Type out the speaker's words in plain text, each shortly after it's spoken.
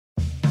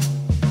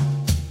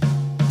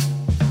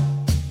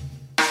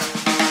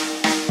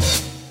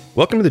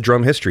Welcome to the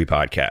Drum History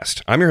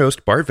Podcast. I'm your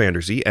host, Bart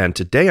Vanderzee, and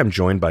today I'm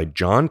joined by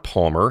John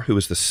Palmer, who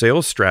is the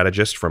sales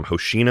strategist from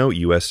Hoshino,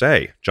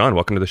 USA. John,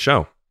 welcome to the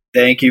show.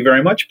 Thank you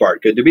very much,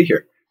 Bart. Good to be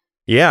here.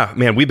 Yeah,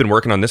 man, we've been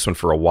working on this one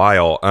for a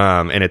while,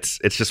 and it's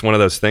just one of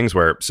those things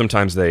where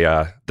sometimes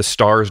the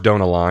stars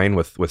don't align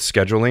with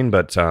scheduling,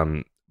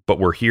 but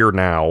we're here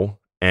now,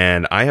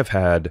 and I have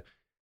had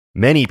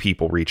many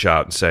people reach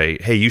out and say,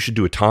 "Hey, you should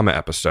do a Tama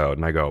episode,"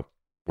 and I go,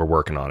 "We're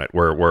working on it.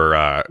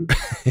 We're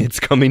it's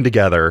coming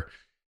together."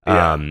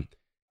 Yeah.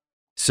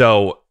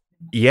 So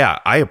yeah,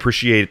 I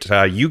appreciate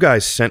you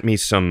guys sent me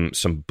some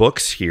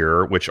books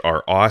here, which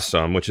are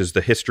awesome, which is the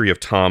history of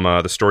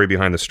Tama, the story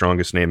behind the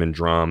strongest name in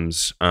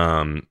drums,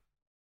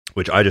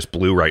 which I just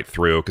blew right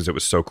through because it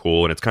was so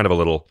cool. And it's kind of a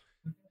little,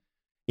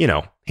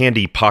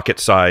 handy pocket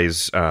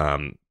size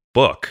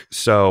book.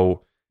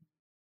 So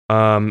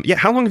yeah,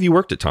 how long have you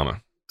worked at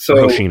Tama? So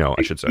or Hoshino,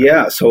 I should say.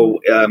 Yeah. So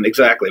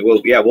exactly.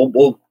 Well, yeah,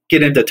 we'll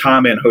get into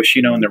Tama and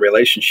Hoshino and the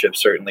relationship,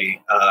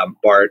 certainly,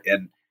 Bart.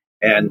 And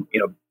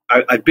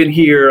I've been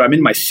here. I'm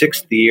in my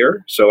 6th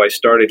year, so I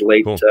started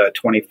late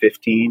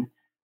 2015,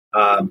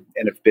 and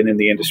have been in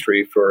the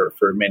industry for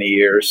many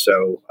years.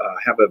 So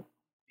have a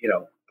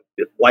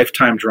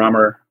lifetime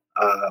drummer.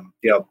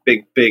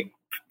 Big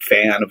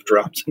fan of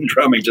drums and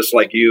drumming, just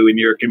like you in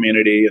your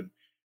community,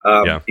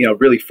 and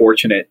really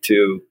fortunate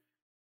to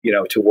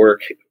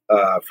work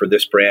for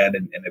this brand,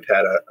 and have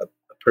had a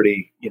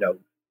pretty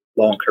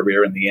long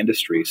career in the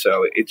industry.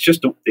 So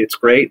it's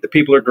great. The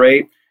people are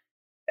great.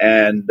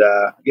 And,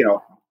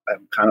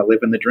 I'm kind of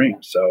living the dream.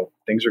 So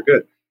things are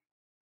good.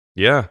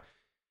 Yeah.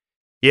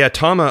 Yeah.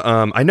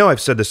 Tama, I know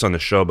I've said this on the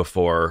show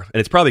before, and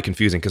it's probably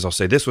confusing because I'll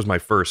say this was my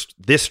first,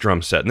 this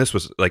drum set. And this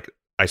was like,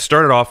 I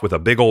started off with a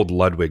big old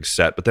Ludwig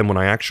set, but then when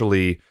I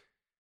actually,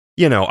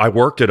 I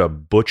worked at a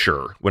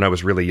butcher when I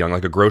was really young,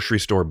 like a grocery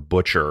store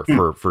butcher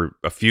for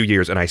a few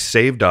years. And I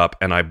saved up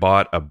and I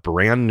bought a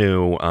brand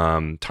new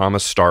Tama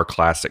Star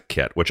Classic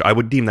kit, which I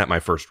would deem that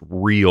my first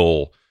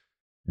real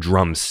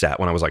drum set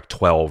when I was like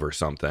 12 or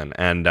something.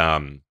 And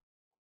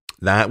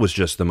that was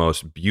just the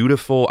most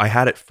beautiful. I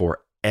had it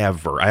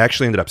forever. I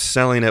actually ended up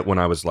selling it when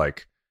I was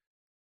like,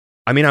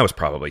 I was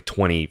probably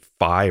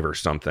 25 or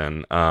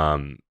something.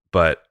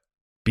 But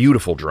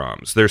beautiful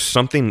drums. There's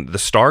something, the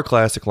Star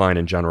Classic line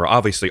in general,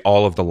 obviously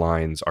all of the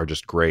lines are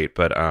just great,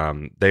 but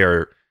they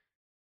are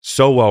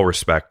so well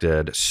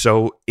respected,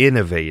 so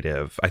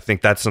innovative. I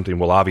think that's something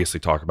we'll obviously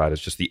talk about,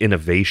 is just the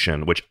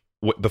innovation, which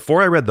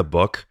before I read the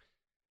book,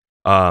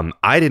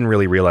 I didn't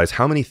really realize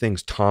how many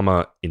things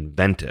Tama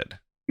invented.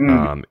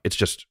 It's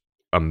just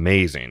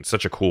amazing.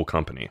 Such a cool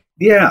company.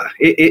 Yeah,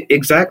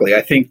 exactly.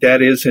 I think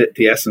that is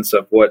the essence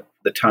of what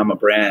the Tama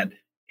brand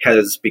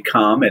has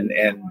become and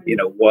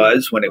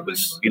was when it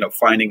was,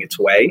 finding its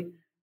way,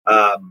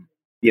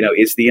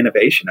 is the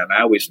innovation. And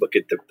I always look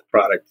at the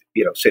product,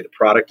 say the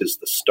product is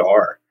the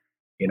star,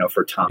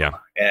 for Tama. Yeah.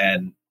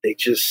 And they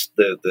just,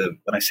 when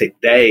I say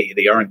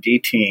the R&D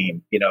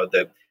team,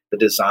 the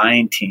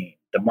design team,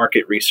 the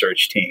market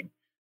research team,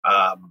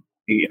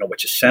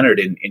 which is centered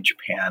in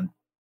Japan,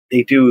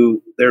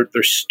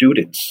 they're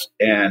students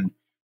and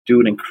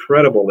do an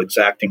incredible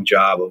exacting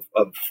job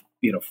of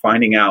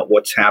finding out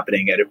what's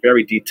happening at a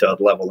very detailed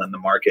level in the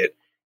market,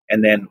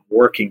 and then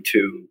working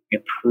to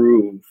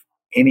improve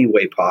any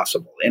way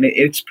possible. And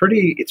it's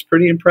pretty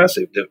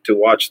impressive to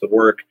watch the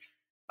work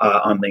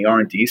on the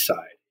R&D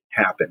side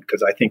happen,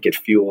 because I think it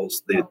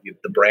fuels the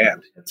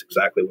brand. It's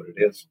exactly what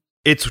it is.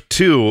 It's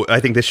I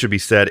think this should be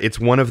said, it's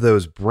one of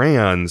those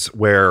brands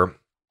where,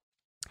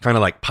 kind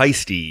of like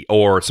Peisty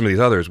or some of these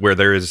others, where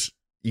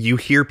you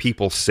hear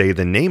people say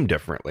the name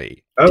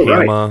differently. Oh,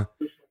 Tama,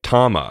 right.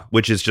 Tama,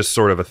 which is just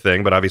sort of a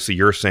thing, but obviously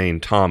you're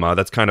saying Tama.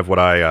 That's kind of what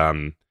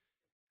I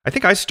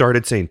think I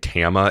started saying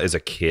Tama as a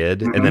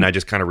kid, and then I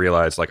just kind of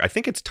realized, like, I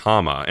think it's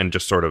Tama, and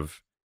just sort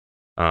of,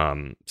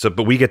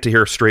 but we get to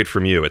hear straight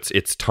from you.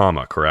 It's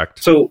Tama,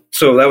 correct? So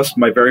that was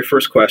my very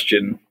first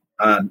question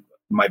on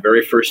my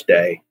very first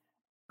day.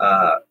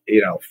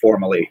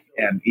 Formally,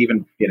 and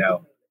even,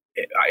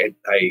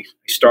 I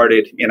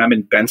started, and I'm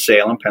in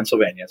Bensalem,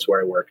 Pennsylvania. It's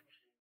where I work.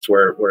 It's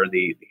where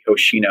the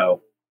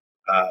Hoshino,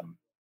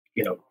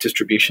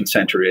 distribution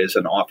center is,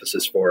 and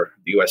offices for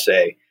the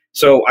USA.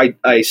 So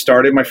I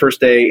started my first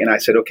day, and I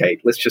said, okay,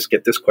 let's just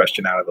get this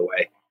question out of the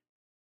way.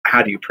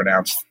 How do you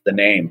pronounce the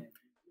name?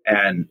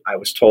 And I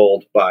was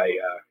told by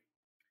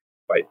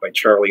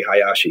Charlie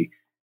Hayashi,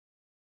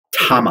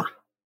 Tama.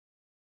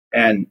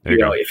 And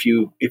if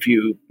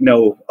you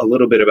know a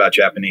little bit about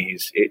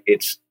Japanese,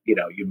 it's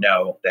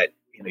that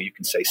you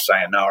can say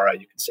sayonara,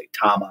 you can say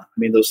Tama.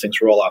 Those things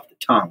roll off the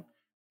tongue.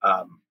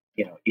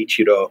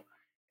 Ichiro,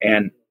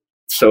 and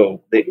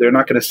so they're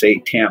not going to say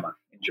Tama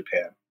in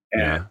Japan.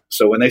 And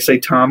so when they say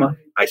Tama,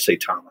 I say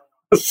Tama.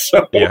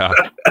 So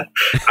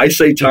I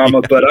say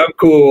Tama, but I'm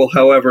cool.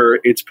 However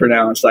it's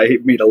pronounced. I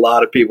meet a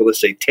lot of people that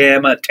say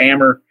Tama,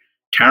 Tamer,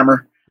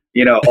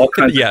 all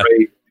kinds of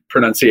great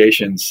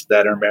pronunciations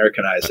that are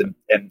Americanized,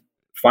 and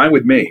fine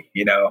with me,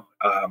 and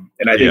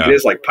I think it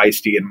is like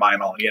Peisty and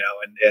Meinl,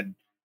 and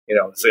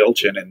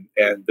zillion,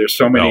 and there's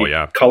so Oh, many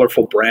yeah.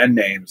 colorful brand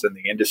names in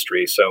the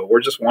industry. So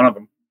we're just one of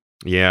them.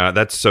 Yeah,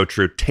 that's so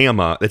true.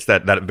 Tama, it's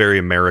that very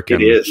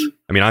American. It is.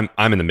 I mean,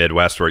 I'm in the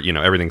Midwest where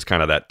everything's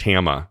kind of that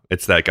Tama.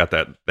 It's got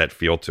that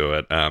feel to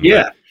it.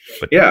 Yeah,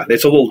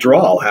 it's a little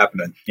drawl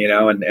happening,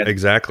 and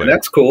exactly. And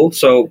that's cool.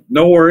 So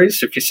no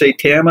worries if you say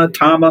Tama,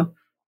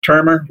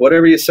 Termer,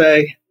 whatever you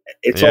say,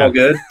 it's all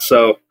good.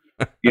 So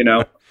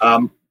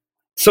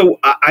so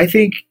I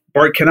think,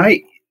 Bart, can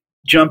I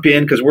jump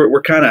in, because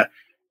we're kind of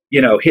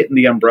hitting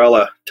the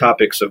umbrella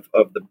topics of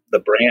the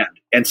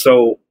brand, and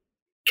so.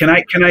 Can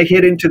I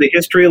hit into the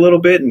history a little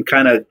bit and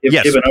kind of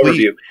give an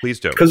overview? Please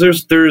do. Because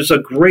there's a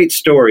great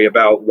story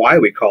about why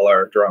we call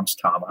our drums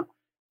Tama,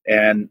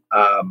 and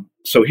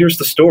so here's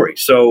the story.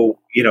 So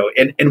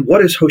and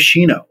what is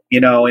Hoshino?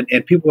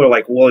 And people are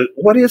like, well,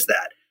 what is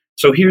that?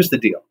 So here's the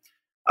deal.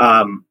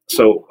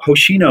 So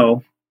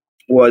Hoshino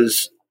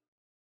was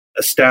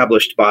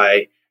established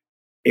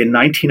in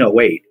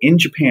 1908 in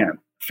Japan,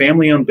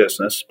 family-owned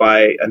business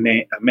by a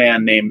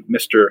man named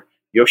Mr.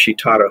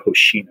 Yoshitaro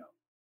Hoshino.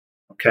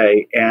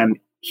 Okay, and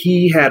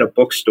he had a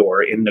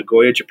bookstore in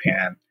Nagoya,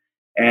 Japan,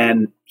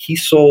 and he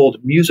sold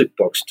music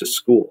books to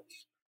schools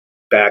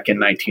back in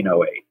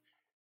 1908.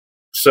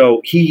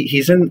 So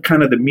he's in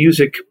kind of the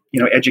music,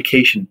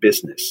 education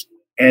business,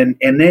 and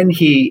then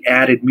he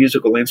added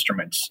musical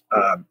instruments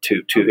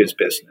to his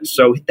business.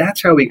 So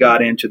that's how he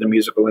got into the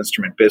musical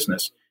instrument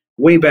business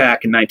way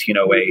back in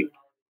 1908.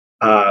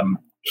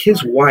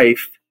 His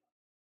wife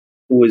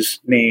was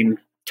named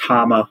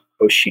Tama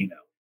Hoshino.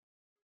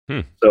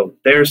 So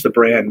there's the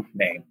brand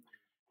name,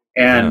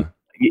 and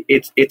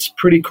it's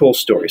pretty cool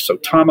story. So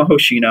Tama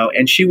Hoshino,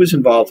 and she was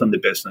involved in the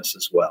business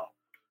as well.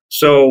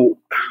 So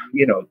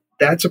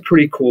that's a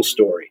pretty cool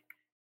story,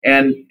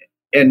 and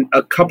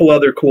a couple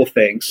other cool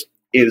things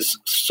is,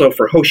 so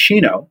for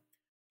Hoshino,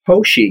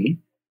 Hoshi,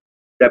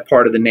 that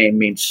part of the name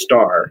means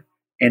star,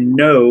 and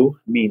no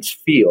means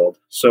field.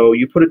 So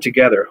you put it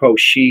together,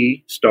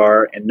 Hoshi,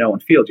 star, and no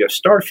and field. You have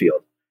star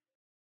field,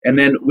 and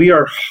then we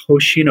are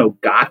Hoshino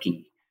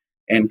Gaki.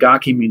 And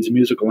Gaki means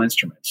musical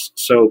instruments.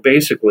 So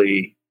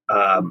basically,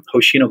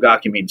 Hoshino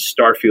Gaki means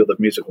starfield of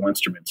musical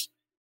instruments.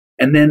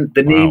 And then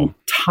the name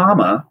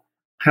Tama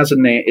has a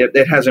name.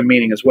 It has a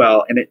meaning as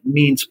well, and it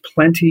means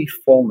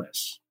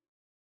plentifulness.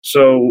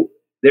 So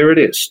there it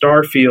is,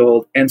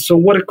 starfield. And so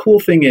what a cool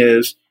thing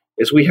is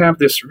we have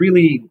this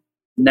really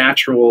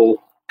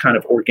natural kind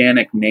of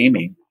organic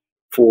naming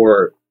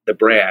for the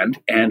brand,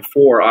 and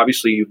for,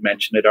 obviously you've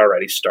mentioned it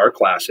already, Star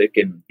Classic,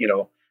 and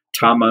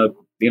Tama.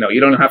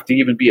 You don't have to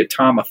even be a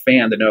Tama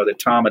fan to know that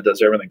Tama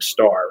does everything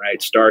star, right?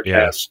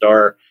 Starcast,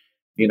 star,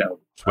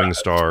 Swing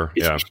star,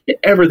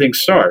 everything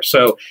star.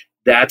 So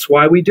that's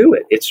why we do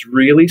it. It's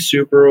really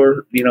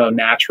super,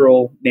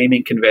 natural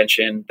naming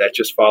convention that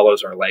just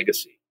follows our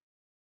legacy.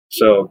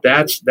 So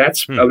that's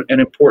an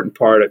important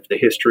part of the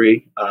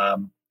history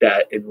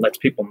that it lets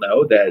people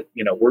know that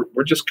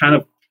we're just kind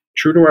of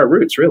true to our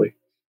roots, really.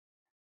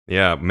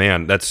 Yeah,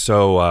 man, that's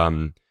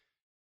so.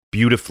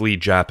 Beautifully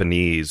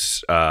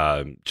Japanese,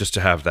 just to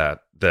have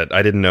that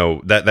I didn't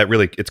know that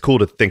really, it's cool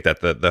to think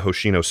that the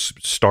Hoshino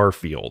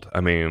Starfield,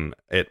 I mean,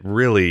 it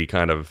really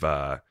kind of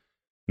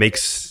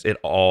makes it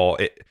all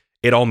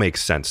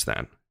makes sense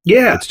then.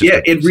 Yeah,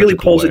 it really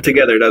pulls it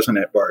together, doesn't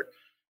it, Bart?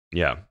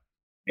 Yeah.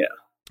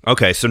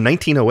 Okay, so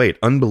 1908,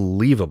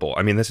 unbelievable.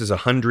 I mean, this is a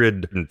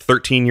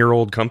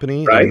 113-year-old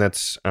company. Right. I mean,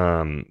 that's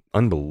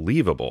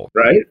unbelievable.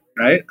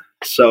 Right.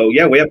 So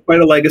yeah, we have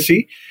quite a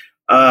legacy.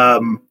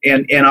 And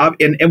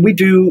we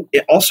do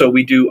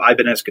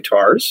Ibanez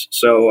guitars.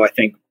 So I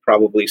think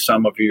probably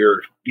some of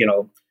your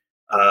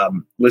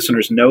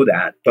listeners know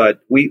that,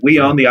 but we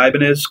own the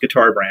Ibanez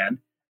guitar brand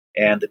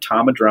and the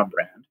Tama drum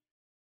brand.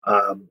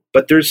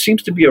 But there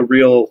seems to be a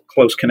real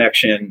close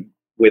connection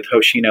with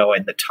Hoshino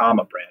and the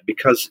Tama brand,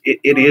 because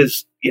it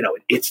is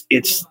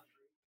it's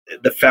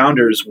the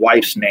founder's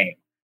wife's name,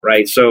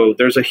 right? So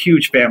there's a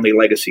huge family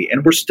legacy,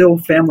 and we're still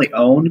family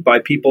owned by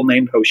people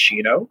named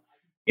Hoshino.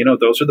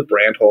 Those are the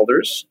brand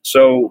holders.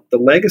 So the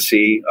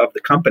legacy of the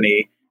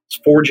company is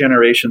 4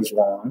 generations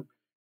long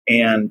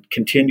and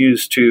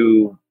continues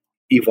to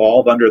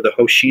evolve under the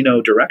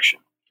Hoshino direction.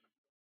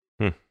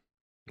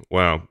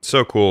 Wow.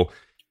 So cool.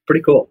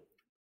 Pretty cool.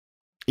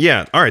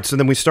 Yeah. All right. So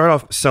then we start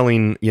off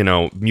selling,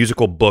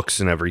 musical books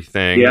and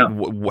everything. Yeah.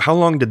 How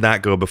long did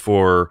that go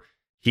before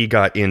he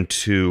got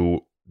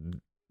into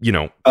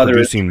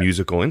producing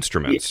musical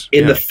instruments?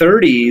 In the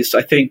 30s,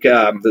 I think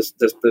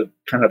the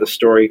kind of the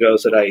story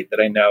goes that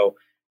I know,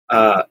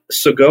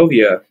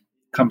 Segovia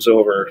comes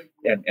over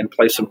and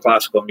plays some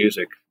classical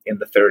music in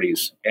the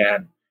 30s,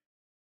 and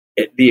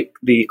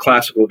the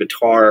classical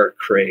guitar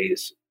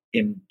craze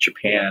in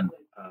Japan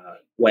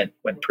went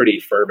pretty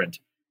fervent.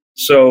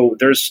 So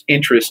there's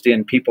interest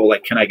in people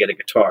like, can I get a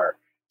guitar?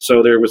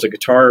 So there was a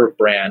guitar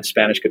brand,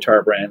 Spanish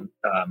guitar brand,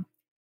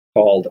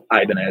 called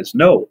Ibanez.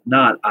 No,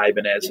 not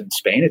Ibanez in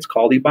Spain. It's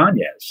called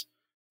Ibanez.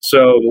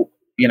 So,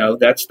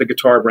 that's the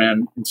guitar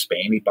brand in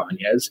Spain,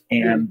 Ibanez.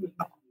 And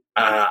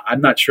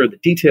I'm not sure the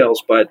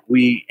details, but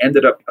we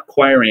ended up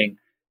acquiring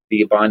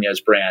the Ibanez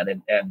brand,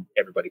 and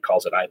everybody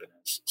calls it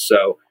Ibanez.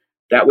 So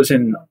that was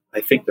in, I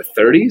think, the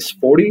 30s,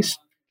 40s.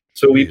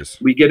 So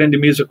we get into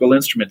musical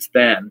instruments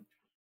then.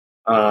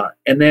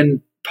 And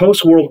then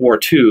post World War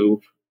II,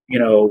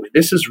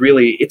 this is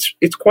really,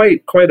 it's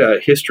quite a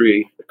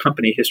history, a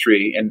company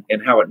history,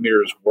 and how it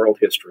mirrors world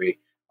history.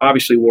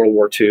 Obviously, World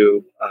War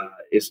II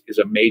is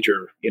a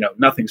major,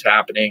 nothing's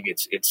happening.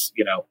 It's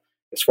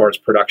as far as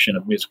production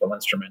of musical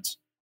instruments.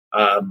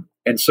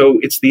 And so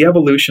it's the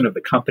evolution of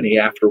the company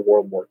after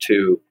World War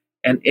II,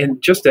 and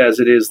just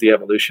as it is the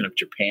evolution of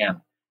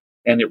Japan.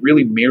 And it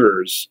really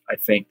mirrors, I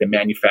think, the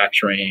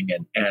manufacturing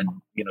and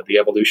the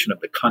evolution of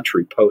the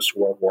country post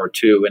World War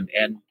II.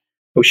 And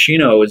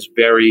Hoshino is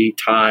very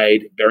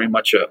tied, very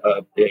much a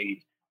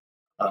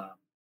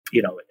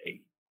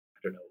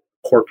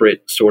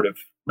corporate sort of,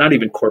 not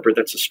even corporate,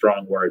 that's a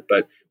strong word,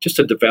 but just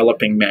a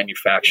developing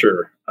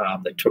manufacturer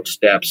that took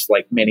steps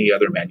like many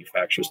other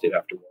manufacturers did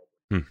after World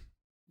War II.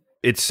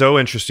 It's so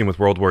interesting with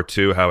World War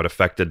II how it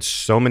affected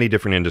so many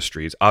different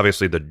industries.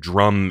 Obviously, the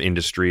drum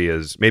industry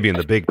is maybe in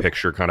the big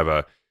picture kind of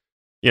a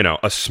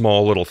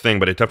small little thing,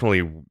 but it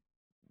definitely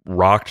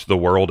rocked the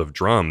world of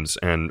drums,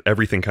 and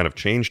everything kind of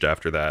changed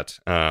after that.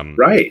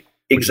 Right,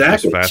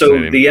 exactly.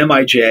 So the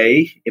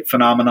MIJ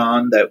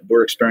phenomenon that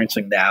we're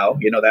experiencing now,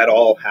 that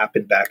all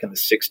happened back in the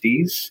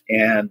 60s,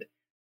 and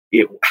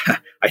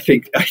I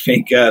think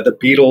the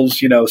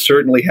Beatles,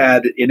 certainly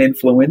had an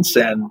influence,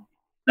 and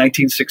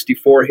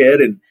 1964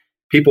 hit, and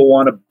people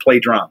want to play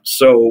drums.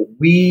 So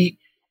we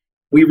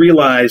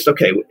realized,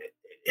 okay,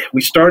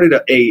 we started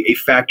a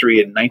factory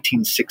in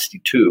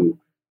 1962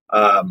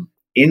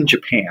 in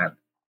Japan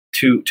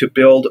to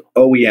build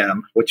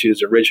OEM, which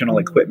is original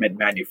equipment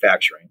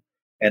manufacturing,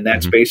 and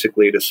that's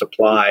basically to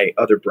supply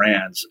other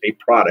brands a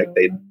product.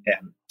 And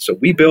so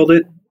we build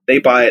it, they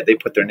buy it, they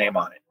put their name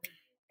on it,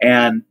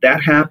 and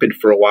that happened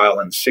for a while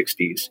in the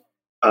 60s.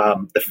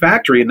 The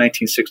factory in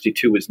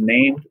 1962 was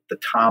named the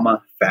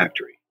Tama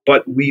factory,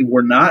 but we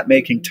were not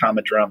making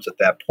Tama drums at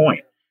that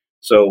point.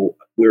 So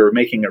we were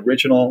making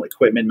original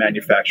equipment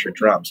manufactured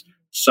drums.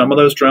 Some of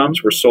those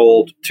drums were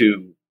sold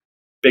to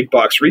big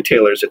box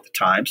retailers at the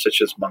time, such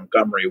as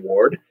Montgomery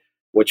Ward,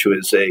 which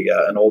was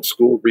an old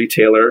school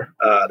retailer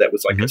that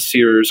was like a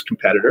Sears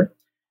competitor.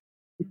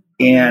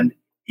 And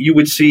you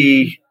would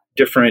see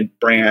different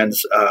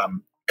brands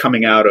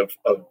coming out of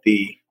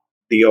the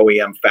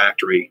OEM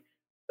factory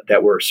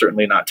that were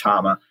certainly not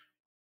Tama.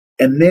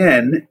 And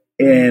then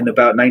in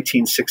about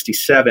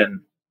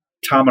 1967,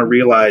 Tama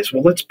realized,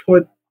 well, let's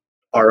put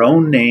our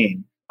own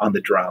name on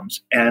the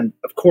drums. And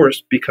of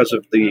course, because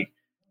of the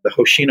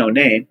Hoshino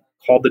name,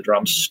 called the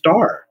drums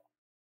Star.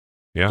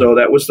 Yeah. So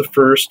that was the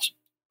first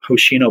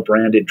Hoshino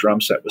branded drum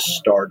set, was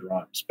Star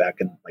drums back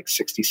in like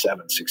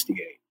 67,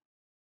 68.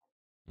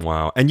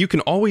 Wow. And you can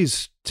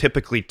always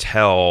typically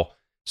tell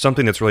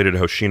something that's related to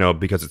Hoshino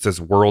because it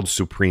says World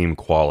Supreme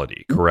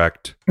Quality,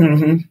 correct?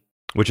 Mm-hmm.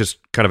 Which is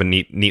kind of a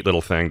neat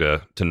little thing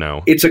to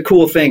know. It's a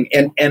cool thing.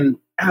 And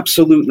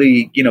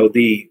absolutely,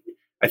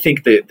 I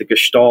think the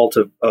gestalt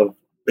of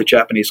the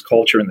Japanese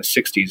culture in the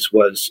 60s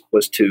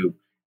was to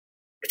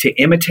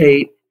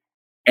imitate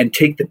and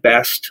take the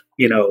best,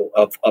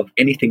 of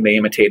anything they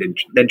imitated,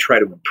 then try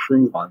to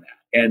improve on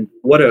that. And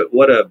what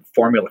a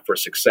formula for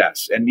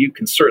success. And you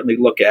can certainly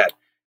look at,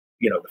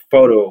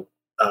 the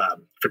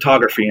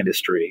photography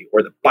industry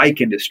or the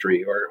bike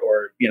industry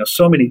or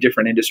so many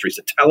different industries,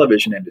 the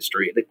television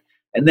industry,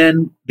 and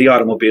then the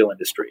automobile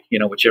industry,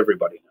 which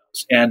everybody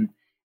knows. And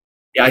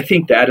I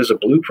think that is a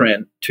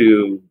blueprint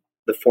to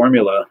the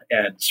formula.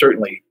 And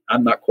certainly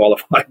I'm not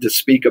qualified to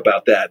speak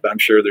about that, but I'm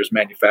sure there's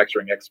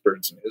manufacturing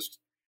experts and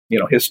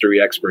history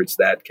experts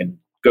that can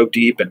go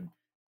deep, and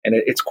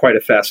it's quite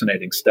a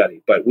fascinating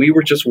study. But we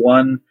were just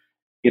one,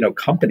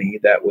 company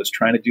that was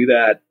trying to do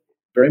that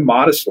very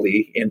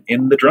modestly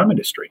in the drum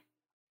industry.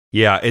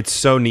 Yeah, it's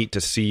so neat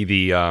to see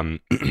the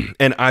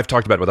and I've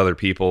talked about it with other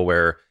people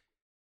where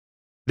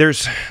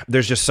there's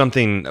just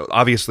something.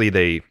 Obviously,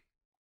 they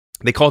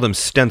call them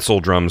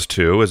stencil drums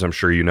too, as I'm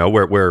sure you know,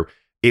 where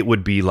it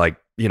would be like,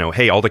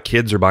 hey, all the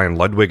kids are buying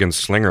Ludwig and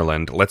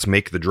Slingerland. Let's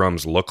make the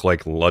drums look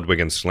like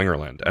Ludwig and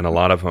Slingerland. And a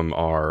lot of them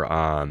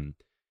are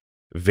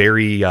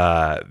very,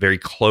 very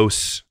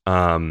close,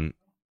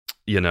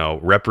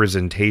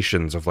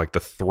 representations of like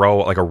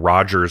like a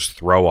Rogers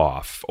throw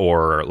off,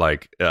 or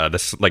like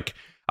this. Like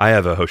I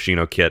have a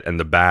Hoshino kit, and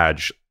the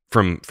badge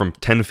from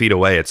 10 feet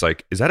away, it's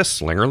like, is that a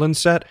Slingerland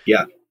set?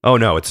 Yeah. Oh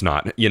no, it's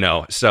not.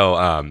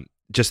 So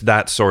just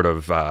that sort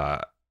of.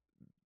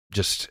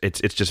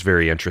 It's just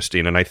very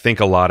interesting. And I think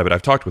a lot of it,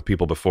 I've talked with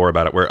people before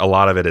about it, where a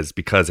lot of it is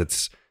because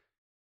it's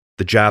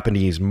the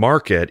Japanese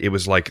market. It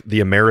was like the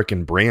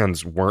American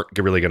brands weren't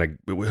really going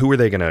to, who are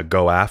they going to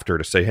go after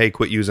to say, hey,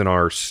 quit using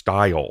our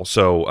style?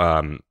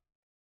 So,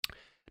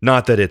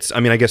 not that it's,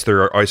 I guess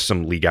there are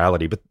some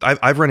legality, but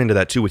I've run into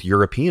that too with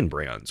European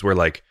brands where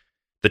like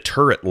the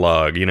turret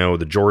lug,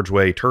 the George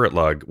Way turret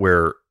lug,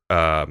 where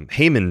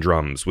Heyman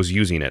Drums was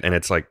using it. And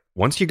it's like,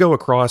 once you go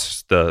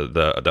across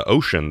the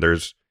ocean,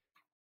 there's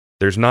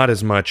there's not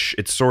as much.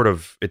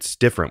 It's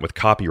different with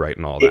copyright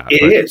and all that.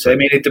 It is. I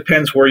mean, it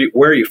depends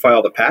where you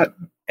file the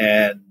patent,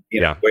 and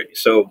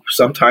so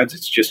sometimes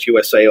it's just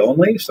USA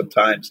only.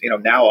 Sometimes,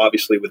 now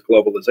obviously with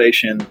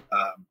globalization,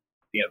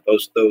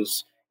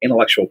 those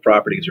intellectual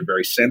properties are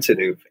very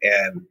sensitive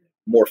and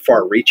more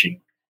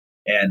far-reaching,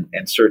 and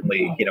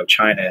certainly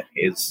China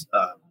is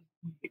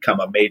become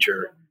a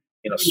major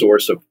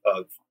source of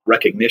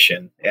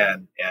recognition,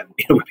 and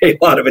we pay a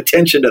lot of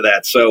attention to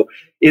that. So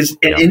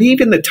and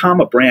even the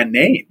Tama brand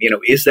name,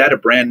 is that a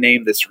brand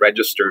name that's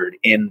registered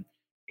in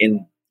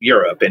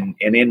Europe and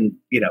in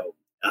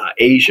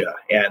Asia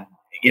and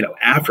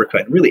Africa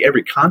and really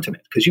every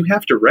continent, because you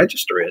have to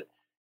register it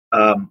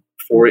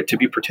for it to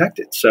be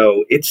protected.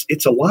 So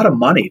it's a lot of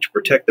money to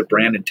protect the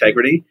brand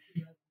integrity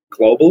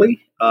globally.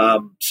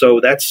 So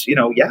that's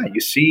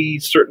you see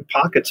certain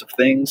pockets of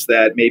things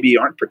that maybe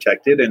aren't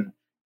protected, and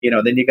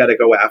then you got to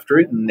go after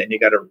it, and then you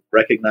got to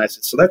recognize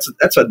it. So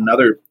that's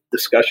another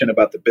discussion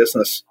about the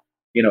business,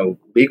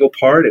 legal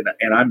part. And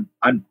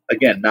I'm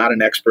again not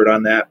an expert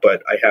on that,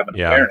 but I have an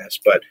awareness.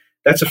 But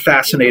that's a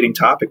fascinating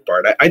topic,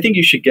 Bart. I think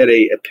you should get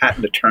a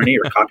patent attorney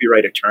or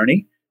copyright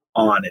attorney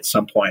on at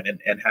some point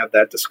and have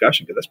that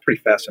discussion, because that's a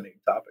pretty fascinating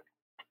topic.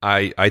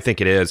 I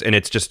think it is, and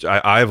it's just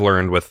I've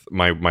learned with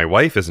my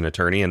wife is an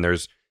attorney, and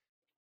there's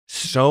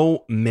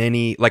so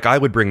many, like I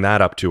would bring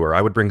that up to her.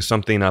 I would bring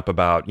something up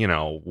about,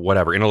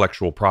 whatever,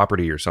 intellectual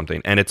property or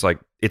something. And it's like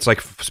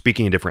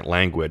speaking a different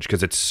language,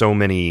 because it's so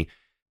many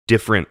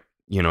different,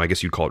 I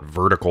guess you'd call it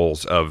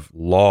verticals of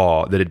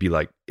law, that it'd be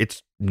like,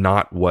 it's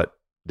not what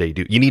they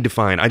do. You need to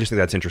find, I just think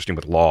that's interesting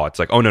with law. It's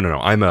like, oh, no,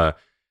 I'm a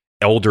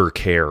elder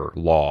care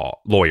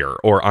lawyer,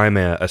 or I'm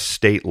a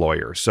estate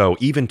lawyer. So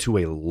even to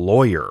a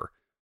lawyer,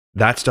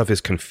 that stuff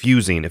is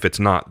confusing if it's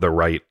not the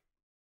right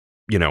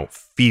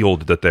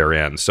field that they're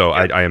in. So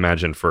I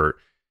imagine for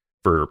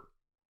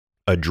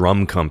a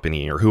drum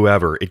company or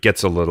whoever, it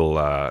gets a little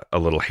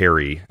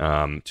hairy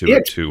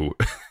to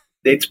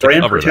it's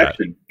brand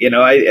protection.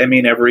 I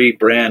mean, every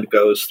brand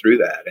goes through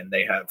that, and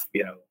they have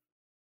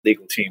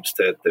legal teams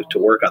to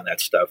work on that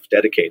stuff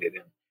dedicated.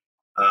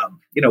 And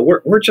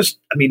we're just,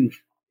 I mean,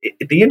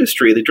 the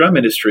industry, the drum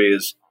industry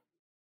is,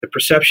 the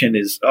perception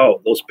is,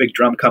 oh, those big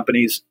drum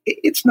companies,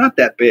 it's not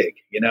that big,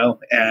 and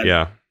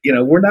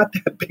we're not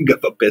that big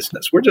of a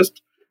business. We're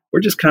just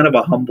kind of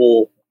a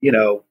humble,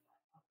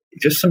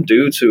 just some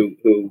dudes who,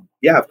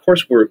 of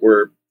course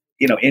we're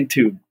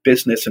into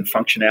business and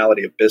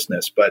functionality of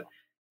business, but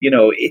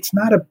it's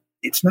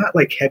not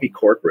like heavy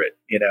corporate,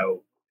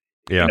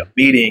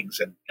 meetings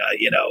and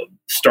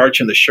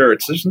starch in the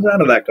shirts. There's none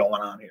of that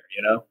going on here.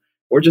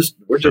 We're just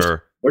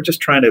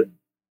trying to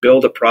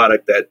build a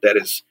product that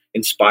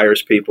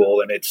inspires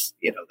people, and it's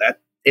that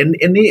in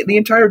the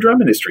entire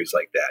drum industry is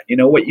like that.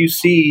 What you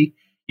see.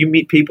 You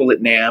meet people at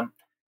NAMM,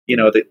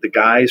 the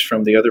guys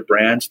from the other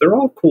brands, they're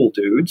all cool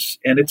dudes,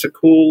 and it's a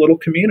cool little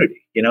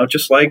community,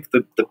 just like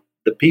the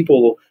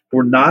people who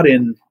are not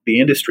in the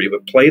industry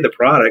but play the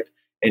product.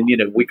 And,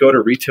 we go to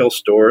retail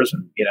stores,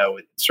 and,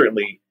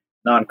 certainly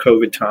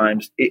non-COVID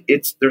times,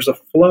 there's a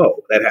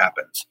flow that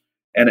happens,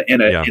 and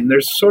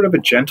there's sort of a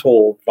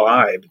gentle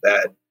vibe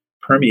that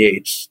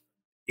permeates,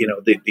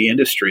 the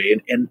industry.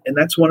 And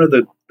that's one of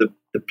the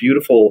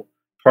beautiful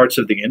parts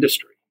of the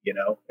industry.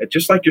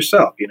 Just like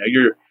yourself,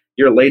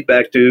 you're a laid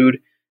back dude,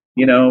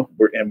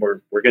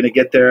 we're going to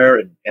get there,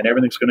 and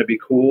everything's going to be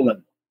cool.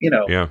 And,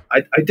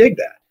 I dig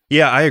that.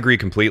 Yeah, I agree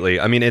completely.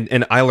 I mean,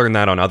 and I learned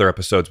that on other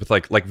episodes with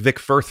like Vic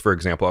Firth, for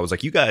example. I was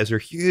like, you guys are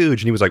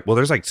huge. And he was like, well,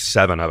 there's like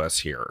 7 of us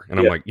here. And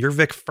I'm like, you're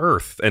Vic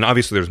Firth. And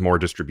obviously there's more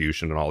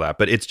distribution and all that,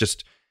 but it's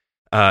just,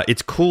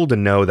 it's cool to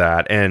know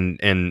that. And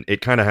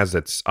it kind of has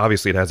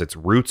it has its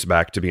roots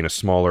back to being a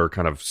smaller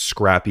kind of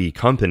scrappy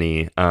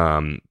company.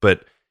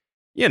 But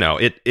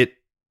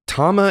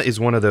Tama is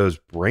one of those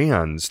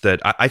brands that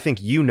I think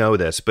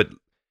this, but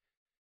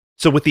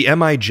so with the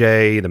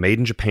MIJ, the Made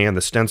in Japan,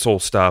 the stencil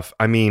stuff,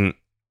 I mean,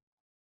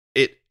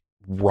 it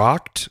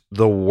rocked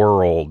the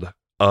world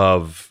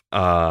of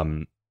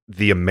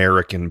the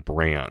American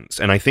brands,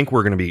 and I think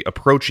we're going to be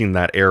approaching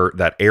that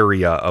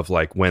area of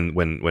like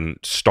when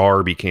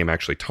Star became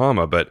actually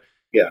Tama, but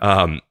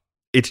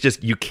it's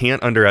just, you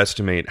can't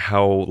underestimate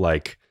how,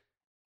 like,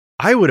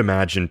 I would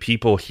imagine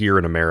people here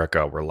in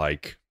America were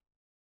like,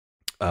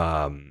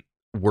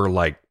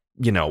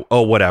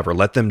 oh, whatever,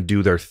 let them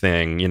do their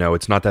thing.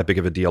 It's not that big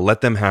of a deal.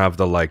 Let them have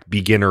the like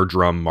beginner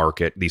drum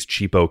market, these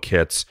cheapo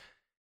kits.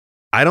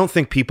 I don't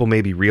think people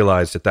maybe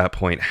realized at that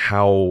point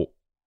how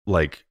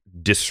like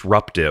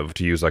disruptive,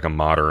 to use like a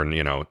modern,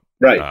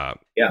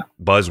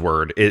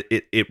 buzzword,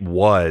 it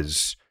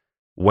was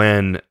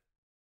when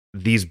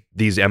these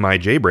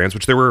MIJ brands,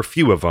 which there were a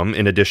few of them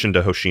in addition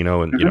to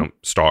Hoshino and,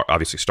 Star,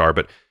 obviously Star,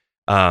 but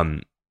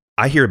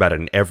I hear about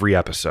it in every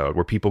episode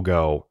where people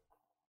go,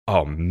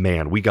 oh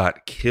man, we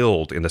got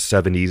killed in the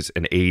 70s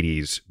and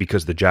 80s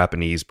because the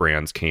Japanese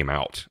brands came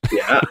out.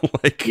 Yeah.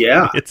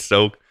 It's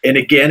so, and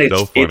again,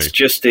 it's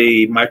just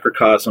a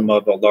microcosm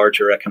of a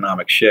larger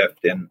economic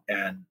shift. And,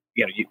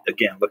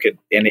 again, look at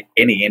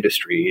any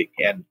industry,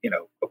 and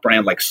a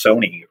brand like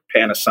Sony or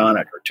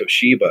Panasonic or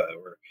Toshiba,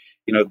 or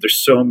there's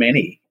so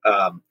many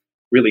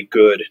really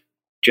good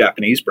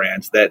Japanese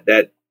brands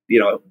that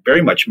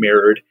very much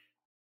mirrored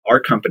our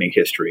company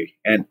history.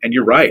 And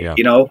you're right. Yeah.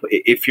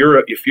 If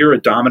you're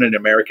a dominant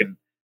American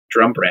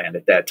drum brand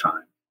at that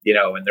time,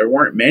 and there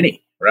weren't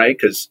many, right?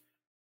 Because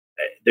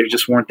there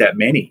just weren't that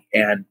many.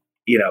 And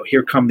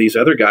here come these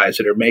other guys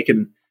that are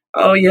making,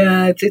 oh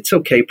yeah, it's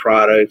okay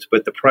product,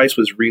 but the price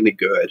was really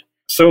good.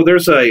 So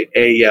there's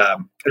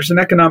there's an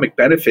economic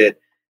benefit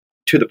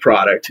to the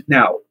product.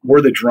 Now,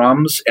 were the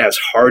drums as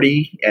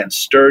hardy and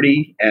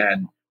sturdy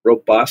and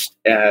robust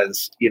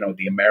as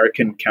the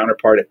American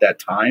counterpart at that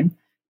time?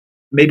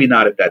 Maybe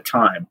not at that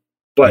time,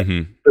 but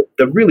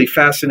the really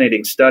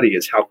fascinating study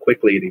is how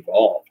quickly it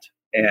evolved,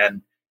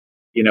 and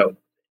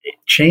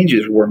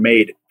changes were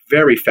made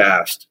very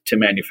fast to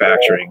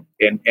manufacturing,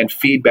 and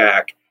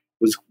feedback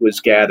was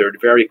gathered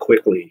very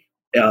quickly.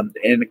 And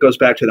it goes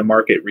back to the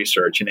market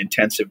research and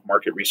intensive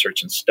market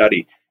research and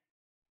study.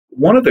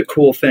 One of the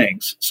cool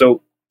things,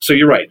 so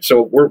you're right.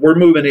 So we're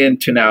moving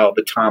into now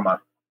the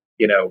Tama.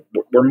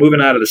 We're moving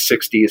out of the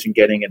 60s and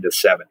getting into the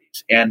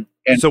 70s. And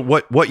so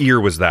what year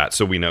was that?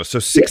 So we know. So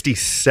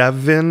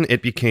 67,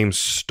 it became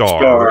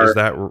Star. Is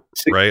that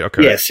right?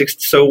 Okay. Yeah.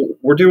 So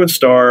we're doing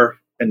Star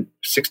in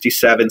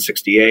 67,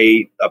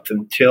 68 up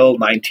until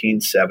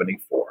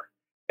 1974.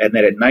 And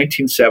then in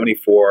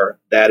 1974,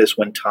 that is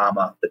when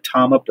the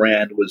Tama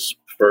brand was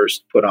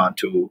first put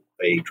onto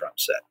a drum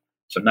set.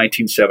 So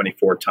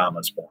 1974,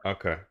 Tama's born.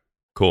 Okay,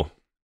 cool.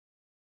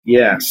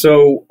 Yeah.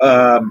 So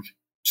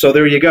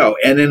there you go.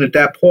 And then at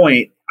that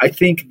point, I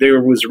think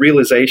there was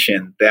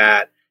realization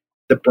that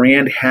the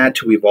brand had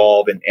to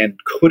evolve and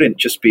couldn't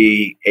just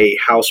be a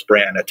house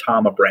brand, a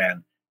Tama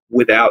brand,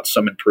 without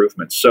some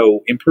improvements.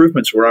 So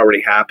improvements were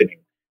already happening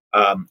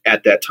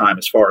at that time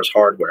as far as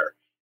hardware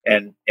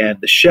and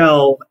the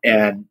shell,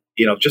 and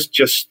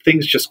just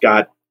things just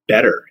got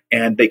better.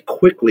 And they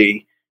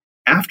quickly,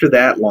 after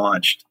that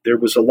launched, there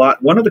was a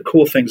lot. One of the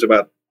cool things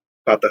about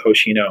the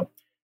Hoshino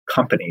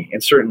company,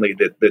 and certainly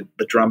the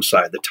drum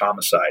side, the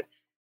Tama side,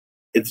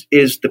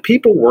 is the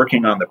people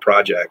working on the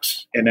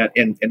projects, and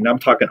I'm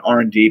talking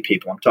R&D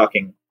people, I'm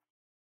talking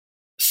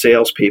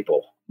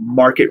salespeople,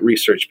 market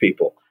research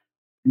people.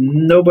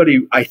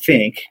 Nobody, I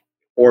think,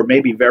 or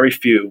maybe very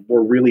few,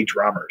 were really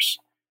drummers.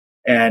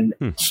 And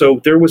so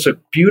there was a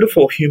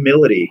beautiful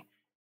humility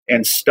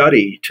and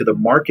study to the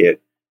market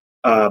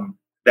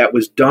that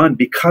was done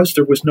because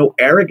there was no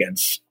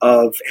arrogance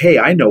of, hey,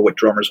 I know what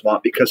drummers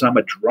want because I'm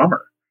a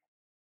drummer.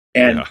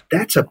 And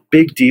that's a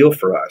big deal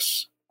for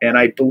us. And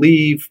I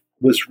believe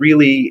was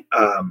really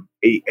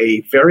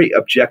a very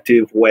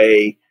objective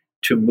way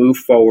to move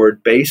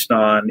forward based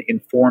on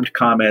informed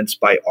comments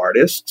by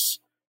artists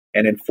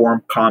and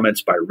informed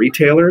comments by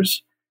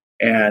retailers.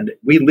 And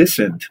we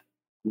listened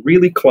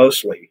really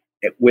closely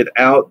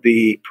without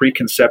the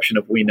preconception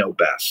of we know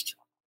best.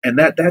 And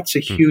that's a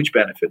huge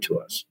benefit to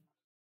us.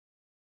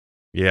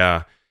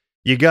 Yeah.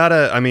 You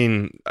gotta, I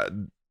mean,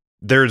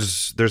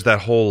 there's that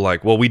whole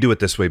like, well, we do it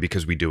this way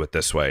because we do it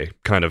this way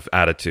kind of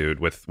attitude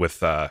with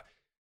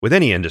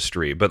any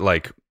industry. But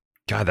like,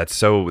 God,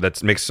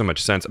 that makes so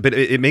much sense. But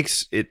it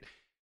makes it,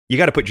 you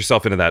got to put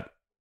yourself into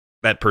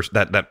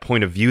that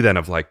point of view then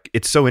of like,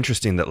 it's so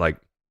interesting that like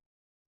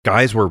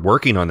guys were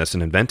working on this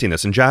and inventing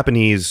this, and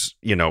Japanese,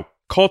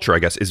 culture, I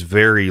guess, is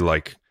very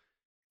like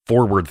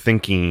forward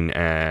thinking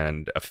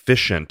and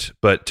efficient,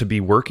 but to be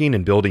working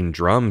and building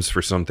drums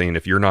for something,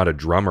 if you're not a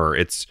drummer,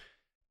 it's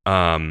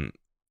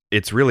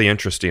really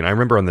interesting. I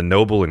remember on the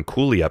Noble and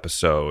Cooley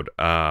episode,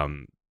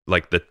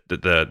 like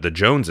the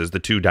Joneses,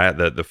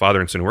 the father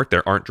and son who work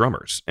there aren't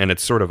drummers, and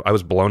it's sort of, I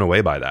was blown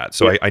away by that.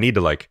 So I need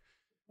to like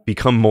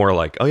become more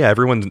like, oh yeah,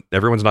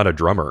 everyone's not a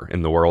drummer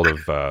in the world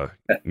of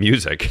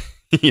music,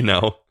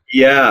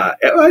 Yeah,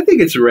 I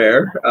think it's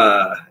rare.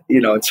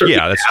 And certainly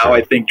that's now true.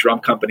 I think drum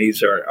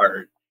companies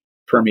are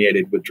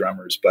permeated with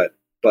drummers, but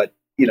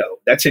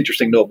that's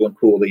interesting. Noble and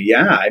Cooley.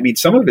 Yeah, I mean,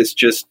 some of it's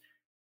just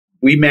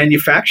we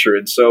manufacture,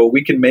 and so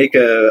we can make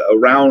a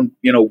round,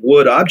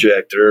 wood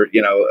object or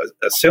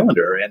a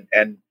cylinder,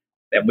 and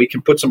we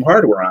can put some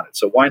hardware on it.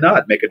 So why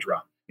not make a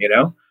drum?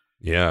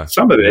 Yeah,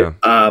 some of it.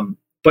 Yeah.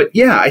 But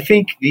yeah, I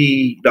think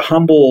the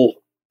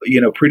humble,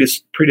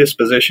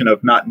 predisposition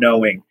of not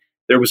knowing.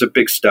 There was a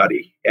big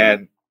study,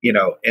 and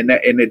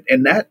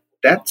that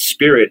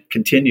spirit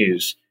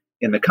continues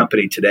in the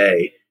company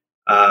today.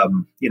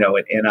 And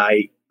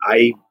I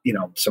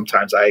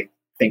sometimes I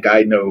think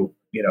I know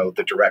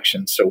the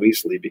direction so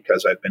easily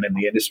because I've been in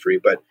the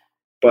industry,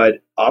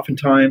 but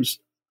oftentimes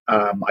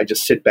I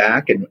just sit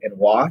back and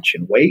watch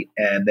and wait,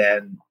 and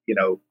then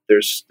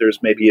there's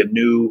maybe a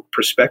new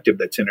perspective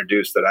that's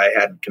introduced that I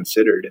hadn't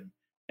considered,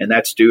 and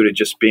that's due to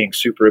just being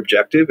super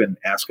objective and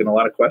asking a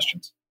lot of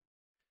questions.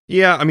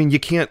 Yeah, I mean, you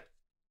can't.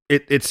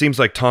 It seems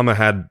like Tama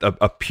had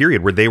a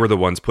period where they were the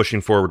ones pushing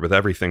forward with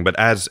everything. But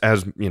as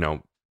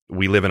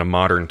we live in a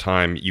modern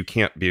time, you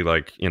can't be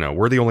like,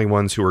 we're the only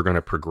ones who are going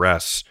to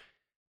progress.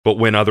 But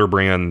when other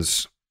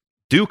brands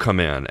do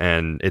come in,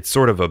 and it's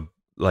sort of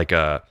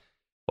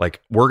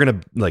we're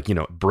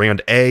gonna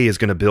brand A is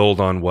gonna build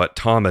on what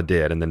Tama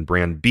did, and then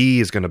brand B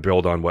is gonna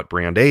build on what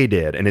brand A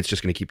did, and it's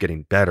just gonna keep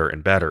getting better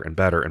and better and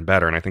better and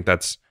better. And I think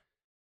that's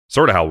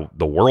sort of how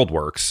the world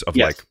works.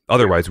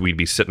 Otherwise we'd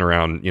be sitting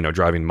around,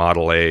 driving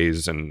Model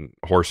A's and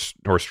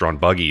horse-drawn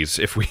buggies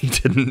if we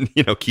didn't,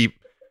 keep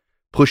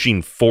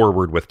pushing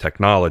forward with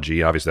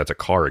technology. Obviously, that's a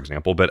car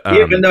example, but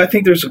but no, I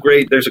think there's a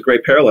great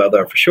parallel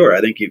there for sure.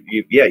 I think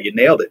you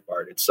nailed it,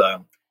 Bart. It's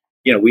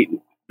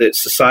that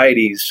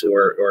societies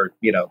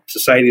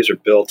societies are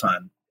built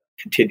on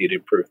continued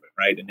improvement,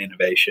 right, and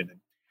innovation. And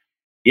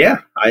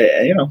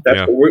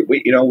what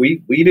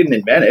we didn't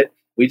invent it.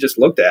 We just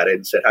looked at it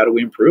and said, how do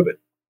we improve it?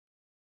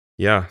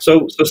 Yeah.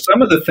 So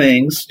some of the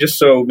things,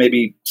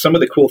 maybe some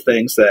of the cool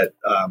things that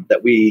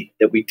we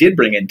did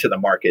bring into the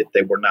market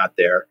that were not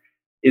there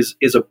is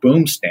a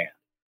boom stand.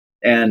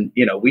 And,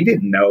 we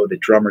didn't know that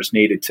drummers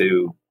needed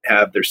to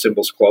have their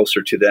cymbals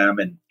closer to them,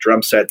 and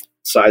drum set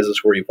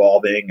sizes were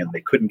evolving and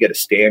they couldn't get a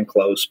stand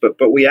close.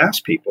 But we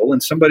asked people,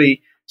 and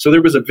so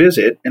there was a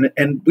visit,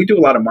 and we do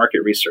a lot of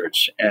market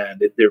research,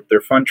 and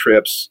they're fun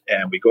trips,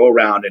 and we go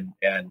around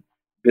and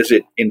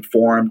visit the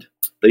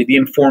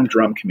informed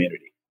drum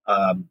community.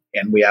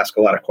 And we ask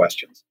a lot of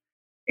questions.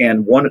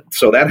 And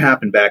so that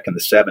happened back in the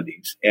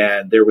 70s,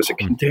 and there was a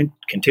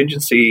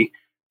contingency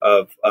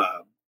of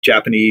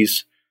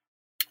Japanese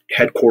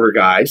headquarter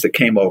guys that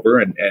came over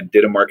and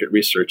did a market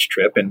research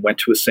trip and went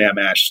to a Sam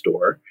Ash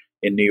store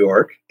in New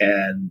York.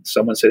 And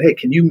someone said, hey,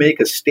 can you make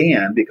a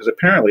stand? Because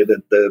apparently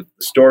the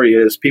story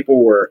is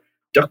people were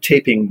duct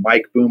taping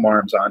mic boom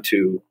arms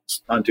onto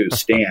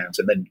stands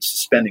and then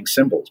suspending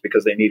cymbals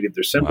because they needed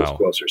their cymbals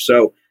closer.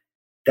 So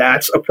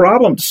that's a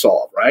problem to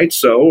solve, right?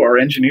 So our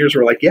engineers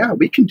were like, yeah,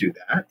 we can do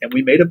that. And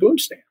we made a boom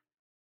stand.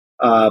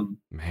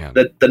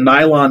 The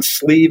nylon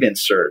sleeve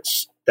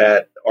inserts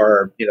that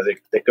are,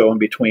 that go in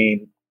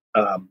between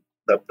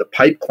the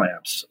pipe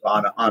clamps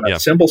on a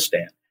cymbal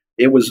stand.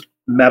 It was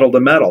metal to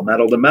metal,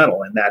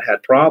 and that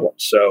had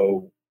problems.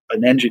 So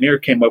an engineer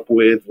came up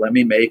with, let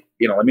me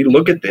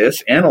look at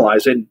this,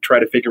 analyze it, and try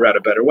to figure out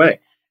a better way.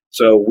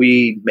 So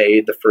we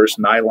made the first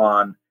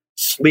nylon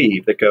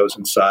sleeve that goes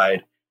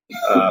inside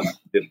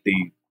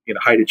the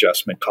height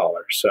adjustment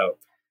collar. So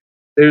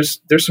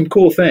there's some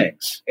cool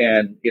things,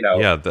 and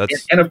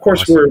and of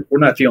course awesome. we're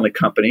not the only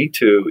company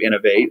to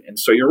innovate. And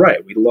so you're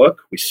right. We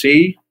look, we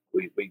see,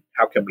 we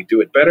how can we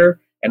do it better?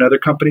 And other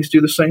companies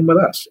do the same with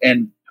us.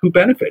 And who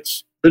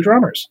benefits? The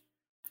drummers.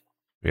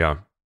 Yeah,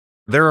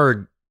 there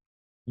are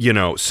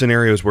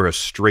scenarios where a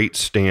straight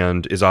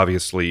stand is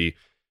obviously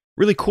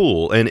really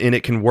cool, and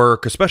it can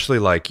work, especially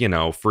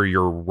for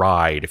your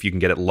ride if you can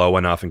get it low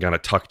enough and kind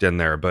of tucked in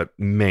there. But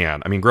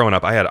man, I mean, growing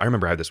up, I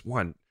remember I had this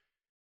one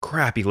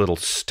crappy little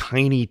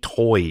tiny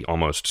toy,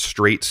 almost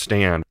straight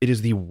stand. It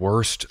is the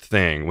worst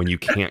thing when you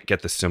can't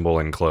get the cymbal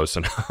in close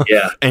enough.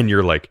 Yeah. And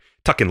you're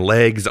tucking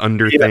legs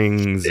under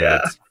things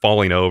and it's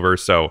falling over.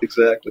 So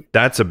exactly.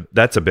 That's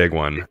a big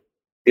one.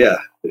 Yeah.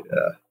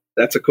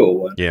 That's a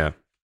cool one. Yeah.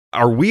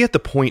 Are we at the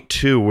point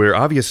too where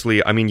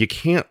obviously, I mean, you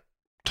can't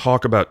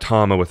talk about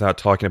Tama without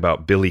talking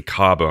about Billy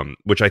Cobham,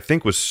 which I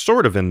think was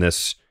sort of in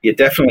this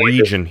definitely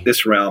region.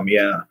 This realm.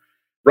 Yeah.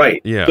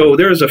 Right. Yeah. So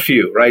there's a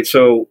few, right?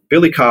 So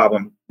Billy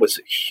Cobham was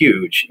a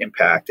huge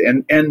impact.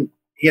 And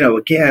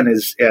again,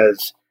 as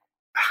it's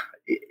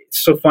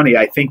so funny,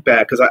 I think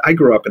back because I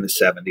grew up in the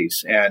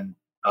 70s. And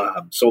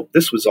so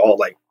this was all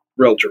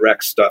real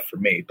direct stuff for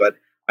me. But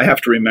I have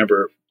to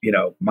remember,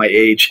 my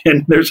age.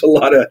 And there's a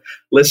lot of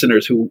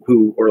listeners who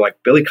were like,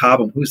 Billy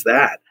Cobham, who's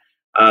that?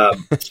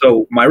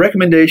 So my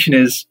recommendation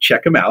is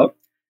check him out.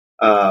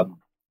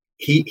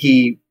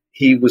 He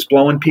was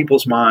blowing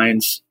people's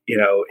minds.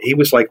 He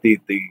was like the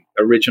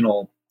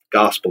original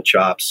gospel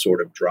chops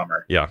sort of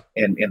drummer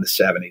in the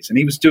 70s. And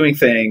he was doing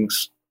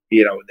things,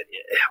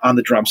 on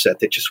the drum set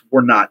that just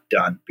were not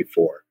done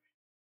before.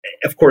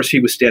 Of course, he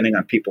was standing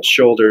on people's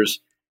shoulders,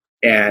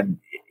 and,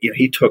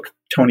 he took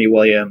Tony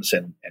Williams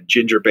and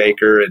Ginger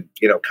Baker and,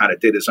 kind of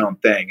did his own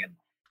thing.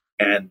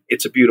 And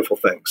it's a beautiful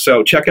thing.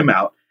 So check him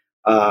out.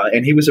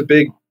 And he was a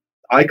big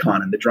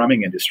icon in the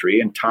drumming industry,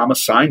 and Tama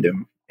signed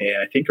him,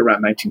 I think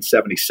around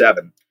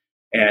 1977.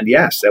 And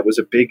yes, that was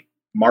a big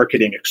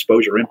marketing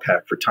exposure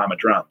impact for Tama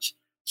drums.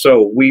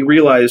 So we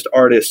realized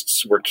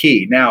artists were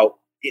key. Now,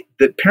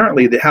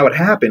 apparently how it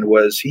happened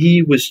was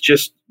he was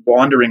just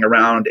wandering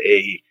around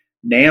a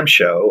NAMM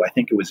show. I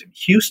think it was in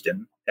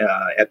Houston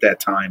at that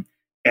time.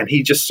 And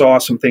he just saw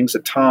some things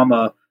that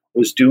Tama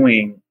was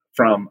doing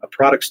from a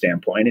product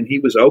standpoint. And he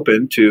was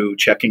open to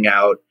checking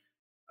out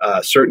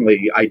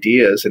certainly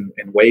ideas and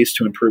ways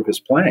to improve his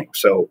playing.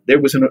 So there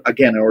was, an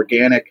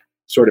organic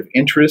sort of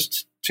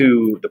interest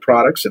to the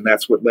products, and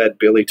that's what led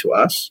Billy to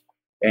us.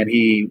 And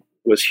he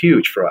was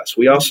huge for us.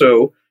 We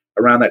also,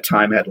 around that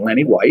time, had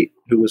Lenny White,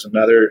 who was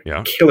another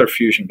killer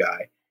fusion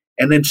guy.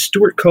 And then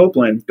Stuart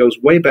Copeland goes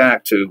way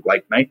back to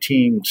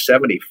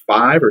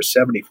 1975 or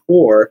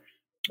 74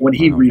 when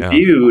he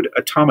reviewed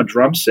a Tama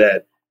drum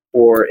set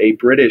for a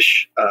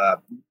British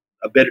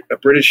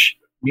British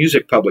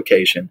music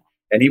publication.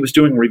 and he was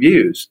doing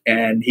reviews,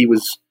 and he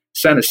was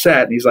sent a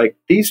set, and he's like,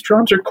 these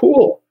drums are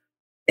cool.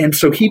 And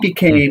so he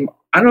became,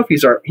 I don't know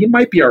if he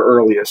might be our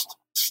earliest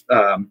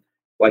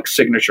like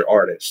signature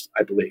artist,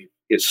 I believe,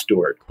 is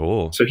Stuart.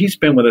 Cool. So he's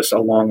been with us a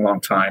long,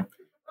 long time.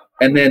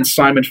 And then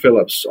Simon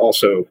Phillips,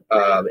 also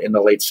in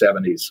the late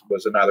 70s,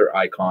 was another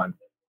icon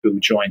who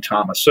joined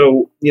Tama.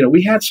 So,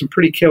 we had some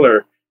pretty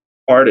killer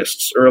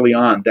artists early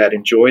on that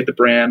enjoyed the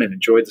brand and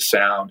enjoyed the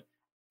sound.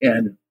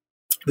 And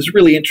it was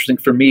really interesting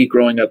for me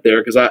growing up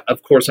there because,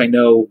 of course, I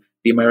know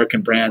the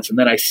American brands. And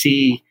then I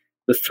see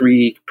the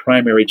three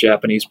primary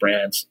Japanese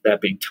brands, that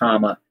being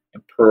Tama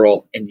and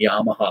Pearl and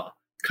Yamaha,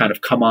 kind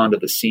of come onto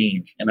the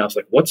scene. And I was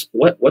like,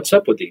 what's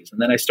up with these?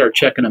 And then I start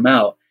checking them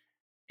out.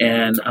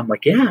 And I'm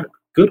like, yeah,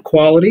 good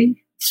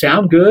quality,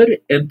 sound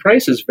good, and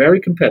price is very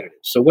competitive.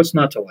 So what's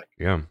not to like?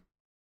 Yeah.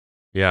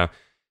 Yeah.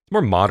 It's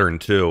more modern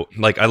too.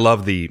 Like I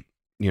love the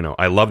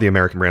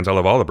American brands. I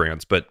love all the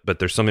brands, but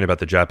there's something about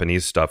the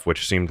Japanese stuff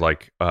which seemed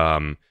like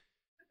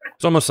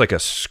it's almost like a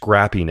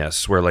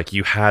scrappiness where like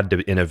you had to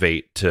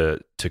innovate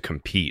to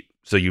compete.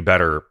 So you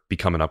better be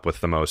coming up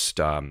with the most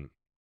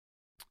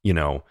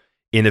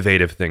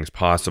innovative things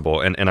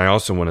possible. And I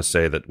also want to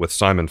say that with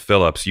Simon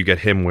Phillips, you get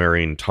him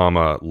wearing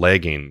Tama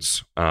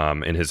leggings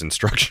in his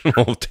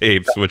instructional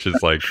tapes, which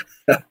is like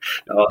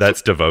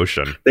that's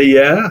devotion.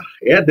 Yeah.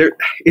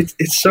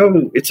 It's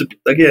so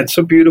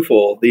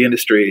beautiful, the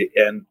industry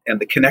and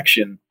the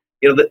connection.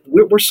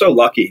 We're so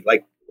lucky.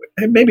 Like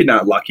maybe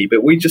not lucky,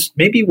 but we're just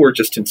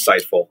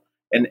insightful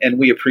and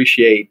we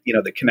appreciate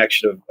the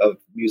connection of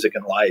music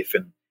and life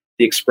and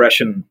the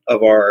expression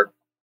of our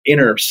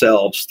inner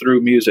selves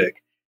through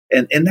music.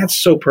 And that's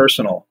so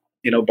personal,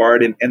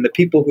 Bart, and the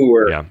people who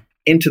are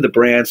into the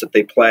brands that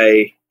they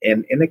play,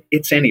 and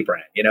it's any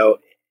brand,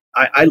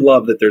 I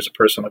love that there's a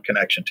personal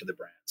connection to the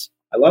brands.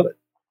 I love it.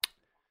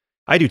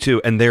 I do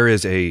too. And there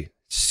is a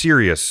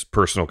serious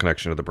personal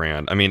connection to the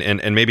brand. I mean,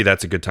 and maybe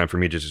that's a good time for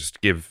me to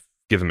just give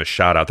him a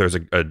shout out. There's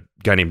a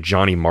guy named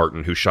Johnny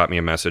Martin who shot me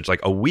a message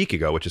like a week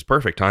ago, which is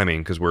perfect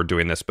timing because we're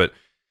doing this, but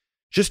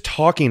just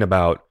talking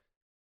about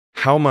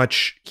how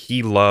much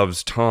he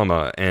loves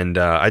Tama. And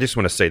I just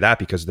want to say that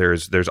because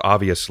there's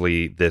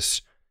obviously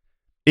this,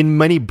 in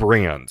many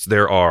brands,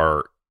 there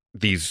are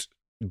these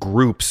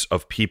groups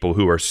of people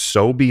who are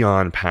so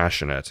beyond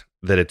passionate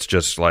that it's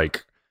just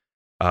like,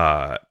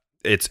 I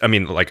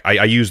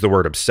use the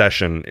word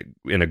obsession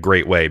in a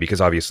great way because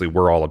obviously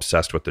we're all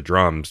obsessed with the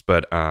drums,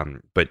 but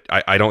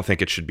I don't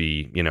think it should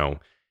be,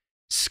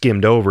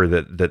 skimmed over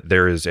that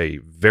there is a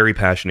very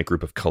passionate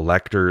group of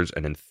collectors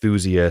and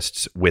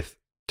enthusiasts with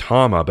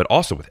Tama, but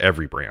also with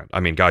every brand. I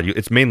mean, God,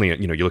 it's mainly,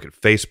 you look at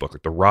Facebook,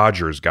 like the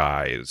Rogers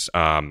guys,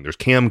 there's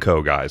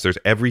Camco guys, there's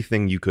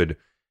everything you could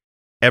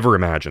ever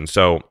imagine.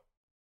 So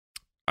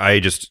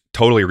I just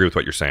totally agree with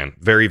what you're saying.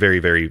 Very, very,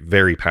 very,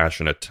 very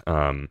passionate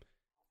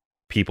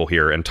people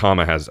here. And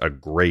Tama has a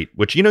great,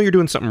 which, you're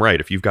doing something right.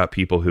 If you've got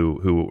people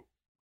who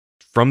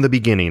from the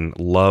beginning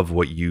love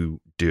what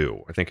you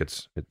do, I think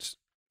it's a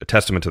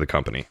testament to the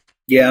company.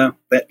 Yeah.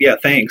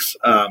 Thanks.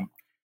 I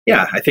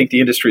think the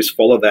industry is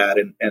full of that.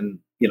 And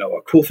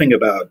a cool thing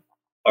about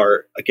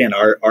our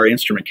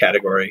instrument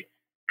category,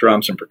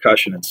 drums and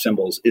percussion and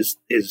cymbals, is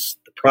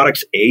the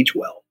products age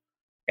well.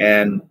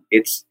 And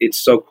it's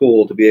so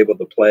cool to be able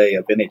to play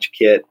a vintage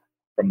kit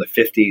from the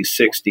 50s,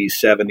 60s,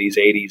 70s,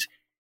 80s,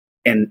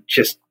 and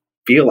just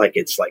feel like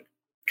it's like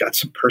got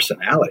some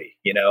personality,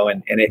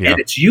 and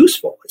it's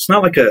useful. It's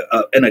not like an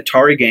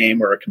Atari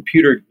game or a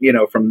computer,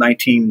 from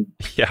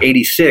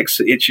 1986.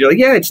 It's like,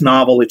 it's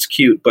novel, it's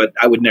cute, but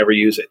I would never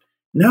use it.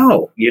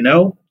 No,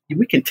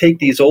 we can take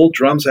these old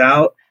drums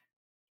out,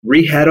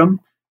 rehead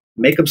them,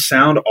 make them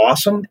sound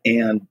awesome,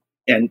 and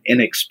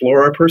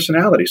explore our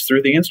personalities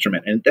through the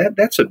instrument. And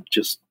that's a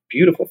just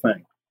beautiful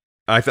thing.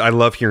 I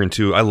love hearing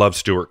too. I love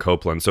Stuart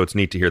Copeland, so it's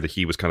neat to hear that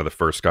he was kind of the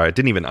first guy.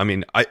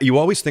 You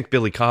always think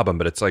Billy Cobham,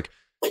 but it's like,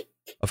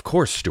 of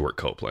course, Stuart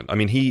Copeland. I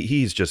mean,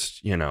 he's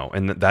just,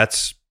 and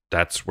that's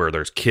where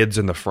there's kids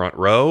in the front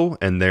row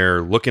and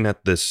they're looking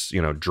at this,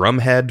 drum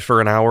head for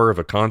an hour of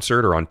a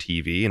concert or on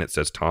TV, and it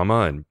says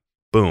Tama, and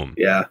boom.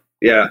 Yeah.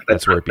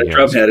 That's where it begins.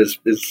 Drum head is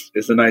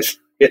a nice,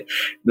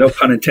 no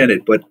pun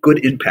intended, but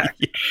good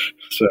impact.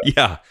 So,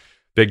 yeah,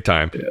 big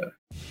time. Yeah.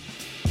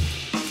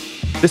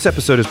 This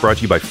episode is brought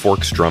to you by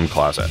Forks Drum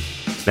Closet,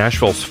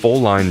 Nashville's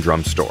full-line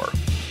drum store.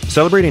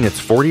 Celebrating its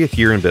 40th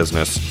year in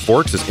business,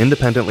 Forks is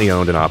independently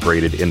owned and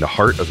operated in the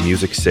heart of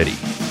Music City.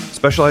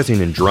 Specializing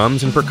in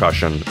drums and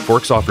percussion,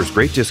 Forks offers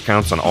great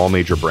discounts on all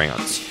major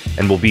brands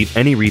and will beat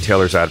any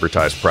retailer's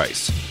advertised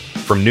price.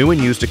 From new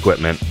and used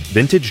equipment,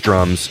 vintage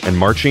drums, and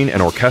marching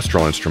and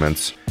orchestral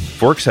instruments,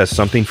 Forks has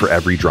something for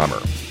every drummer.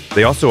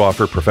 They also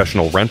offer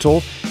professional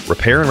rental,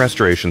 repair and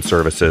restoration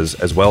services,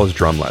 as well as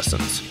drum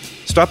lessons.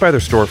 Stop by their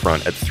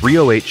storefront at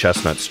 308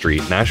 Chestnut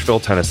Street, Nashville,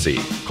 Tennessee.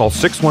 Call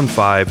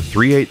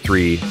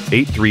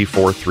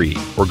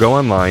 615-383-8343 or go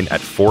online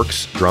at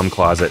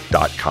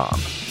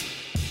forksdrumcloset.com.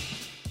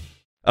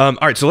 All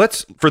right, so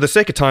let's, for the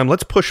sake of time,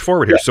 let's push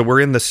forward here. Yeah. So we're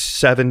in the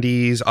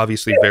 70s,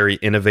 obviously very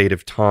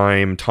innovative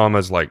time.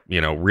 Tama's like,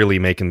 really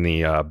making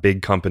the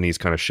big companies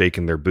kind of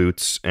shaking their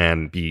boots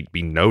and be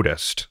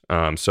noticed.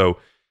 So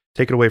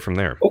take it away from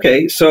there.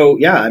 Okay, so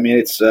yeah, I mean,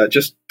 it's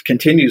just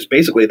continues.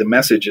 Basically, the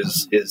message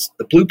is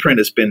the blueprint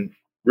has been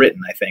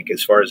written, I think,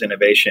 as far as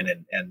innovation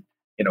and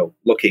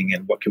looking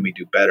and what can we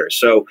do better.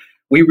 So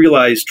we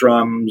realize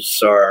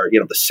drums are,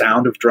 the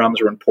sound of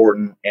drums are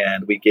important,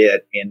 and we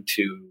get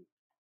into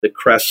the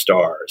crest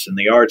stars and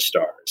the art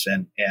stars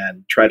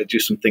and try to do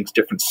some things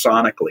different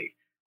sonically.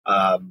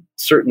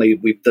 Certainly,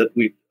 we've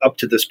up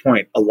to this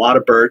point a lot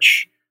of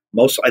birch.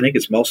 I think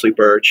it's mostly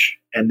birch,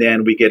 and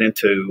then we get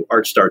into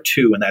Art Star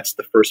 2, and that's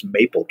the first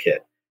maple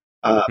kit.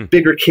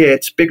 Bigger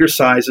kits, bigger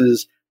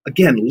sizes.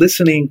 Again,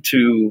 listening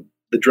to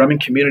the drumming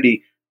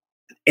community,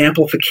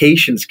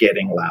 amplification's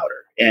getting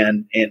louder,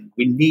 and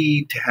we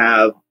need to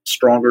have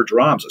stronger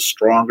drums, a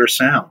stronger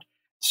sound.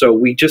 So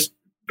we just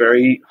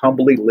very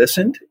humbly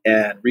listened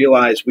and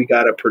realized we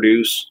got to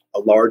produce a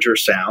larger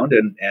sound,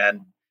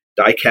 and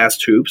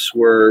die-cast hoops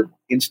were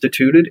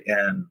instituted,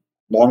 and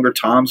longer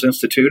toms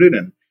instituted,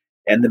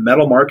 and the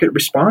metal market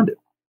responded.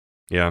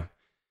 Yeah.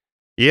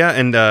 Yeah,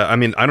 and I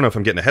mean, I don't know if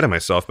I'm getting ahead of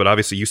myself, but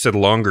obviously you said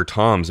longer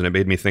toms, and it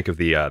made me think of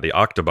the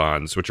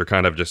octobans, which are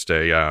kind of just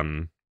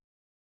they're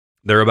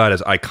about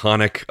as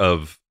iconic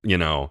of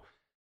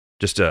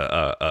just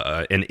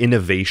an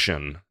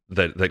innovation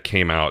that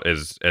came out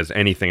as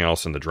anything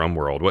else in the drum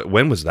world.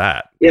 When was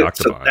that? Yeah,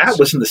 so that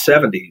was in the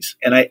 70s,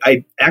 and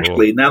I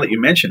actually, Cool. now that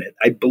you mention it,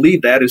 I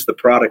believe that is the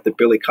product that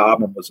Billy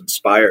Cobham was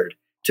inspired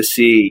to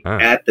see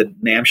at the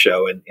NAMM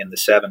show in the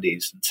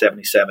 70s and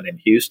 77 in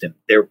Houston.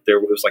 There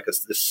was like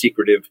this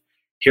secretive,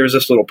 here's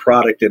this little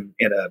product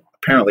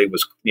apparently it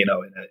was, in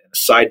a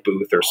side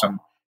booth or some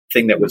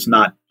thing that was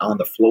not on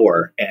the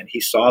floor. And he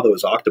saw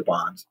those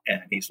octobans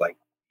and he's like,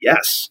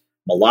 yes,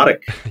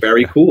 melodic,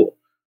 very cool.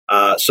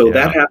 So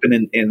that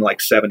happened in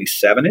like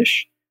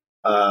 77-ish.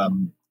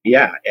 And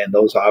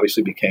those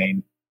obviously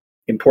became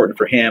important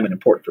for him and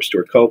important for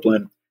Stuart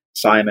Copeland,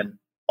 Simon.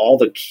 All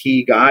the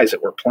key guys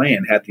that were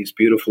playing had these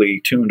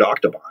beautifully tuned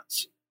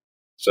octobans.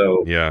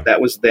 So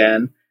that was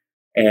then.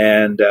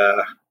 And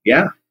the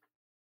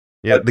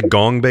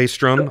gong bass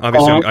drum.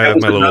 Obviously, I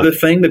have my little. Another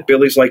thing that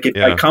Billy's like, if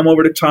I come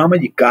over to Tama,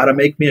 you got to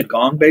make me a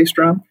gong bass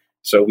drum.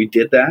 So we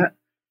did that.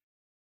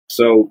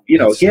 So,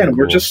 That's again, so cool.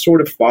 We're just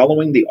sort of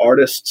following the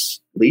artist's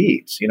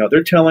leads.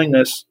 They're telling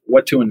us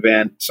what to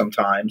invent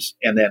sometimes,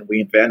 and then we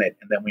invent it,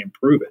 and then we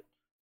improve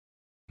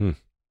it.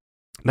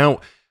 Now,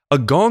 a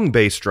gong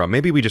bass drum,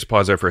 maybe we just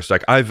pause there for a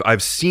sec.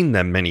 I've seen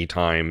them many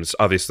times,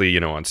 obviously,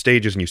 on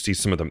stages, and you see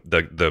some of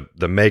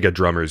the mega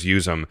drummers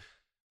use them.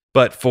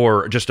 But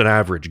for just an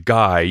average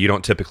guy, you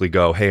don't typically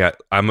go, hey,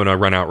 I'm going to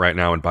run out right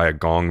now and buy a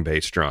gong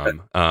bass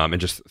drum and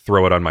just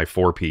throw it on my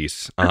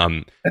 4-piece.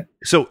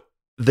 So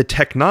the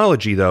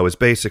technology, though, is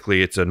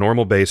basically it's a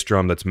normal bass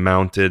drum that's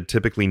mounted,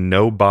 typically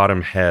no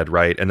bottom head,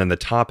 right? And then the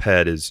top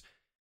head is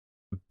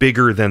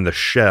bigger than the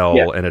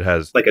shell, and it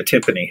has... like a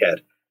timpani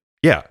head.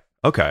 Yeah,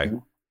 okay. Mm-hmm.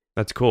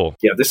 That's cool.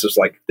 This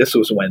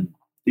was when,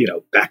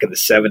 back in the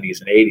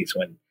 70s and 80s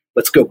when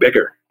let's go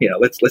bigger.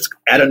 Let's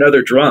add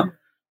another drum.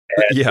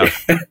 And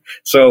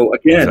so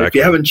again, if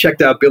you haven't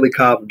checked out Billy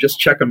Cobham, just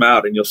check him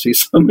out and you'll see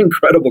some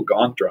incredible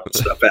gong drum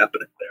stuff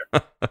happening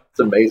there. It's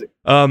amazing.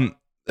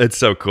 It's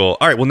so cool.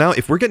 All right. Well, now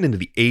if we're getting into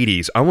the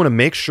 80s, I want to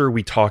make sure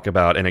we talk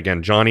about, and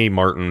again, Johnny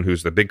Martin,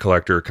 who's the big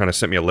collector, kind of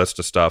sent me a list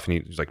of stuff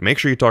and he's like, make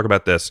sure you talk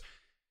about this.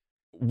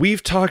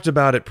 We've talked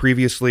about it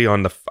previously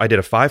I did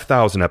a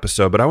 5,000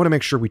 episode, but I want to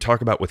make sure we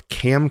talk about with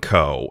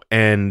Camco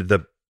and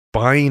the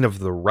buying of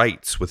the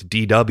rights with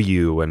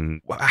DW,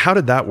 and how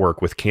did that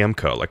work with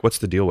Camco? Like, what's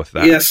the deal with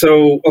that? Yeah.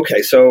 So,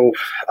 okay. So,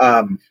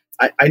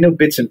 I know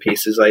bits and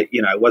pieces. I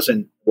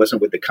wasn't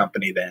with the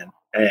company then.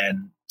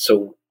 And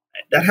so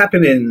that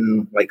happened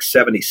in like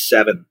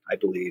 77, I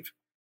believe,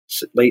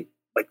 late,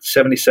 like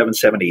 77,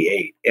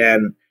 78.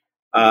 And,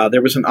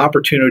 there was an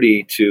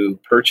opportunity to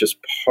purchase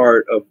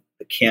part of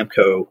the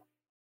Camco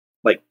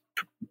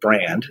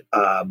brand.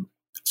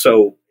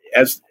 So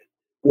as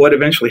what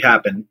eventually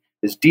happened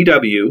is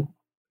DW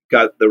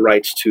got the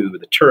rights to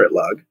the turret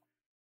lug,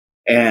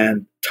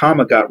 and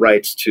Tama got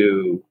rights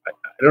to, I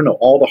don't know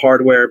all the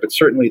hardware, but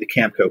certainly the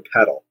Camco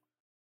pedal,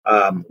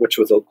 which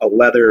was a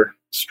leather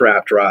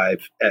strap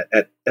drive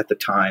at the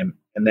time.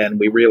 And then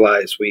we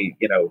realized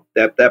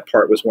that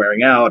part was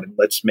wearing out, and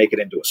let's make it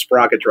into a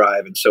sprocket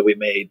drive. And so we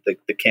made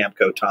the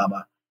Camco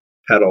Tama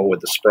pedal with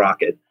the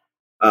sprocket.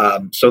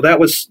 So that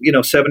was,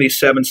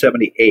 77,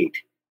 78.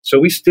 So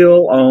we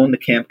still own the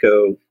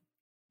Camco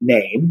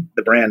name,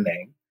 the brand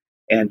name,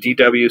 and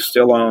DW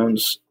still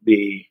owns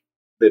the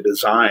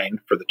design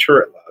for the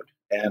turret lug.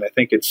 And I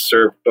think it's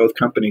served both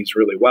companies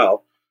really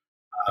well.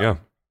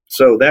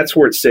 So that's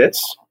where it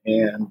sits.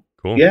 And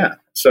cool.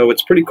 So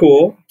it's pretty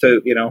cool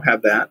to,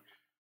 have that.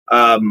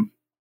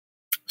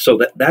 So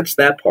that's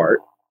that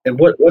part. And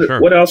what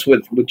Sure. what else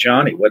with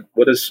Johnny? What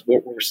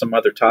were some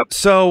other topics?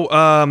 So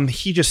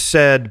he just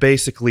said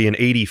basically in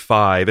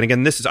 '85, and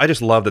again, I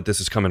just love that this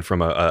is coming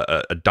from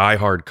a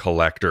diehard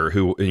collector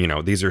who,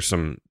 these are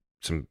some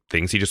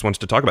things he just wants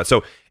to talk about.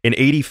 So in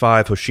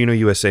 '85, Hoshino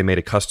USA made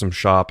a custom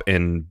shop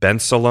in Ben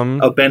Salem.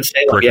 Oh, Ben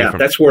Salem, yeah,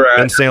 that's where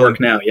I work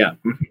now. Yeah,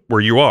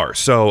 where you are.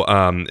 So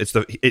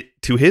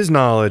to his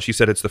knowledge, he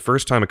said it's the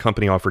first time a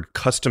company offered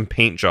custom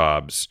paint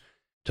jobs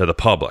to the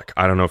public.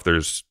 I don't know if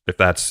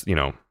that's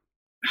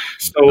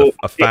so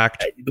a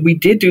fact. We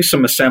did do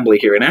some assembly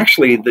here, and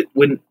actually,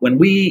 when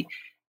we,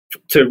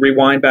 to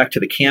rewind back to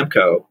the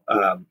Camco,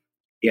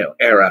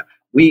 era,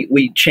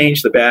 we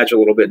changed the badge a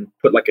little bit and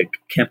put like a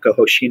Camco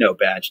Hoshino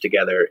badge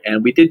together,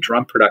 and we did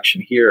drum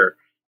production here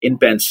in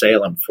Ben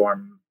Salem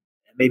from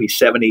maybe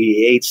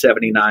 78,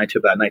 79 to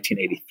about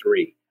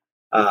 1983.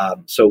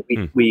 So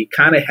we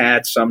kind of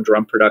had some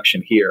drum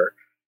production here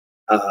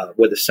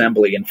with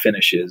assembly and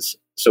finishes.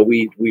 So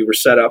we were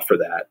set up for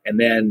that,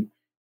 and then.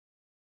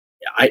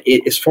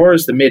 As far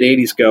as the mid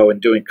 '80s go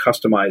and doing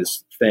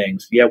customized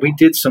things, yeah, we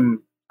did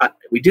some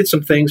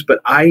things,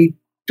 but I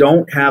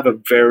don't have a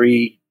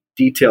very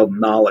detailed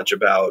knowledge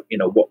about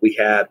what we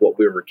had, what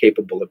we were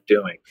capable of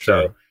doing.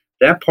 So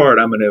that part,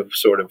 I'm going to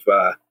sort of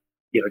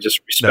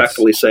just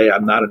respectfully say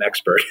I'm not an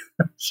expert.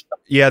 So.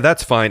 Yeah,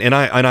 that's fine. And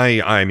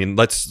I mean,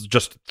 let's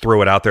just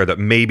throw it out there that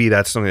maybe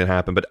that's something that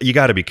happened, but you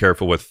got to be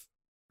careful with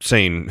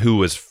saying who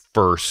was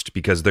first,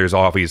 because there's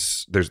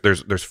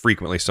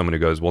frequently someone who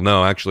goes, well,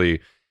 no,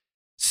 actually.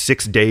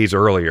 6 days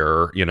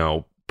earlier,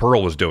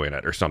 Pearl was doing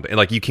it or something.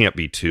 Like, you can't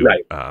be too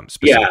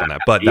specific on that,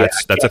 but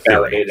that's a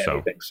theory.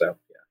 So.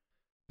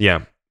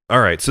 Yeah.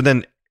 All right. So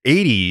then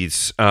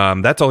 80s,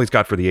 that's all he's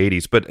got for the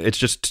 80s, but it's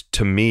just,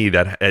 to me,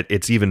 that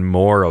it's even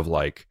more of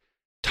like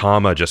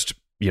Tama just,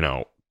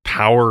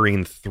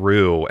 powering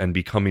through and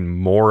becoming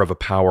more of a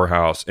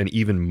powerhouse, and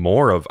even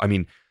more of, I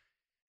mean,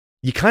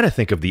 you kind of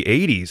think of the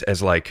 80s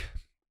as like,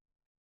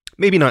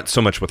 maybe not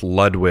so much with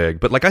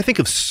Ludwig, but like I think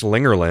of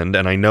Slingerland,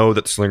 and I know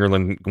that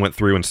Slingerland went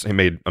through and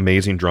made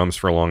amazing drums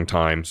for a long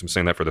time. So I'm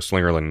saying that for the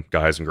Slingerland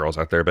guys and girls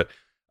out there, but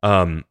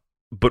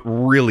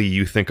really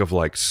you think of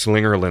like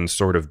Slingerland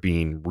sort of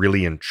being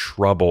really in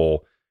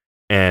trouble,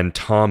 and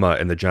Tama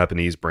and the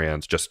Japanese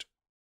brands just,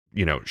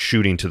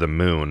 shooting to the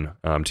moon,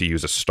 to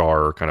use a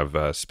star kind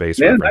of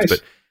space reference.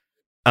 Nice.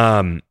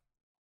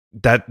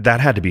 But that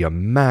had to be a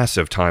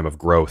massive time of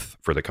growth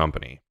for the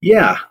company.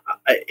 Yeah,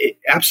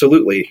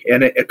 absolutely.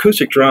 And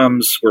acoustic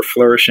drums were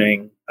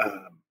flourishing,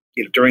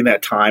 during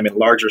that time, in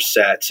larger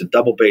sets and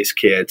double bass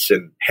kits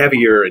and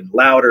heavier and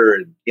louder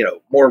and,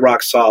 more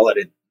rock solid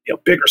and,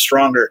 bigger,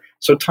 stronger.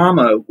 So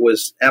Tama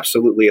was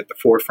absolutely at the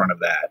forefront of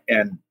that.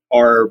 And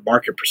our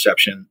market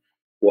perception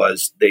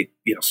was they,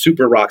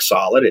 super rock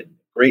solid and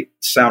great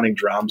sounding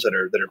drums that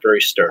are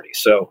very sturdy.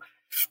 So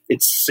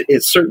it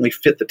certainly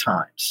fit the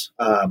times,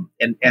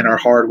 and our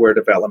hardware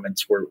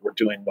developments were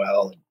doing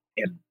well,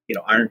 and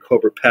Iron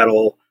Cobra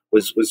pedal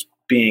was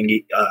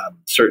being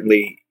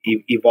certainly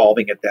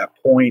evolving at that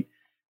point.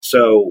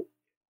 So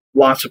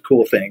lots of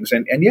cool things,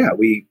 and yeah,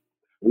 we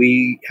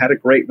had a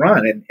great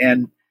run,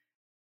 and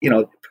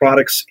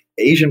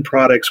Asian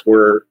products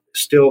were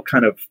still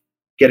kind of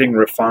getting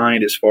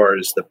refined as far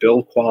as the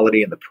build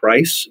quality and the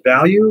price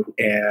value,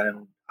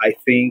 and I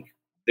think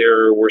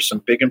there were some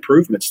big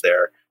improvements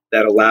there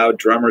that allowed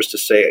drummers to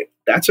say,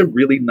 that's a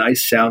really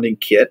nice sounding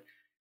kit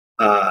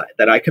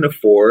that I can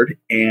afford,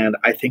 and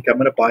I think I'm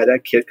going to buy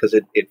that kit because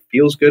it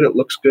feels good, it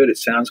looks good, it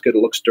sounds good,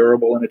 it looks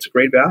durable, and it's a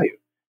great value.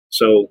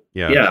 So,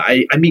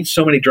 I meet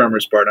so many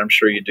drummers, Bart, I'm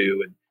sure you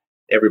do, and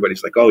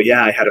everybody's like, oh,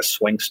 yeah, I had a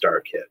Swing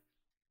Star kit.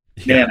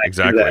 Yeah, man,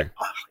 exactly. I hear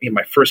that.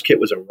 My first kit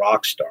was a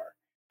Rock Star.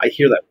 I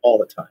hear that all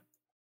the time.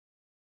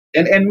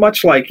 And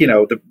much like,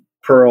 the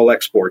Pearl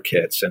export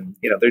kits, and,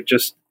 they're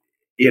just,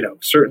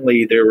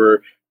 certainly there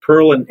were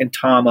Pearl and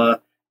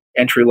Tama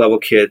entry-level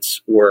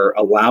kits were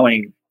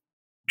allowing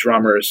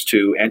drummers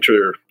to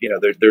enter,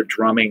 their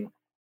drumming,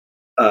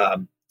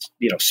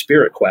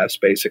 spirit quest,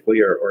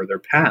 basically, or their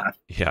path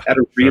at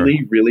a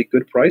really, really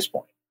good price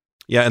point.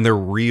 Yeah, and they're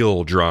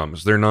real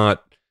drums. They're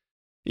not,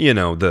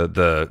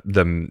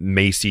 the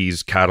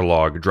Macy's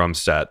catalog drum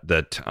set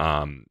that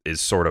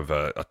is sort of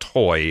a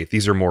toy.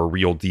 These are more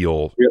real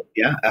deal.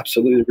 Yeah,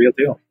 absolutely real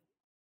deal.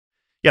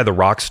 Yeah, the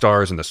Rock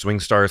Stars and the Swing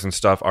Stars and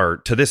stuff are,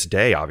 to this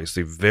day,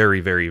 obviously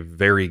very, very,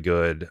 very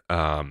good.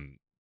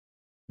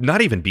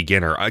 Not even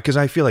beginner, because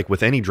I feel like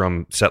with any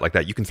drum set like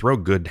that, you can throw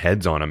good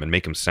heads on them and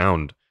make them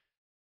sound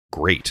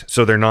great.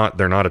 So they're not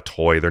a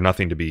toy. They're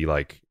nothing to be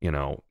like,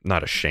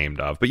 not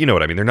ashamed of. But you know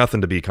what I mean? They're nothing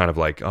to be kind of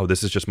like, oh,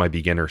 this is just my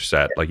beginner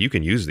set. Like, you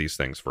can use these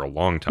things for a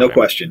long time. No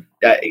question.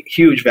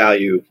 Huge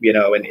value,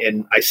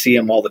 and I see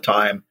them all the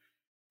time,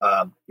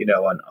 on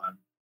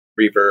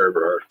Reverb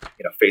or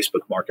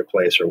Facebook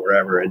Marketplace or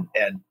wherever, and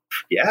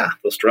yeah,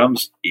 those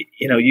drums,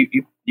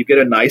 you get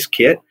a nice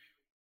kit,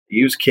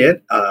 used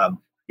kit,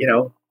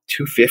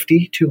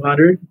 250,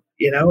 200,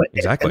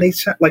 exactly. And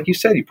they, like you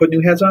said, you put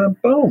new heads on them,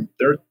 boom,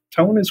 their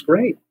tone is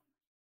great.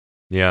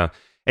 Yeah.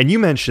 And you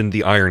mentioned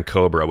the Iron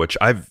Cobra, which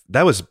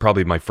that was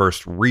probably my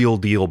first real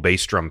deal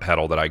bass drum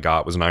pedal that I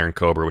got, was an Iron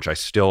Cobra, which I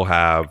still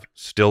have,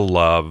 still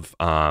love.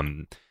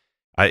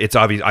 It's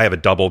obvious I have a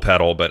double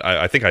pedal, but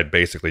I think I'd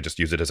basically just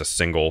use it as a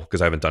single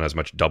because I haven't done as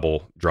much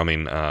double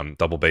drumming,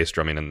 double bass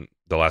drumming in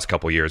the last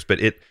couple of years. But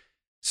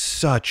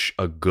such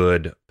a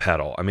good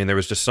pedal. I mean, there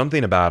was just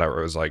something about it where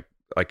it was like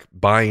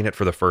buying it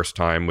for the first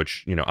time,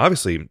 which,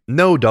 obviously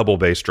no double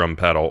bass drum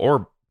pedal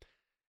or,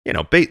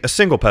 a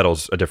single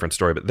pedal's a different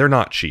story, but they're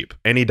not cheap.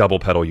 Any double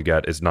pedal you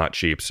get is not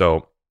cheap.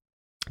 So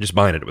just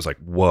buying it was like,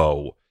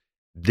 whoa,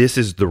 this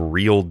is the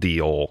real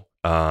deal.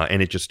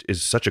 And it just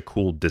is such a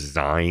cool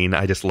design.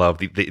 I just love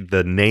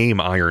the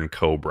name Iron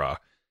Cobra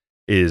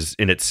is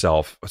in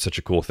itself such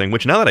a cool thing,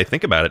 which now that I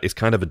think about it is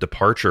kind of a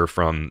departure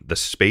from the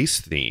space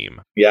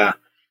theme. Yeah,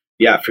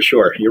 for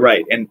sure. You're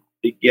right. And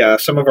yeah,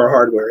 some of our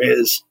hardware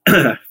is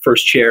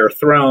first chair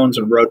thrones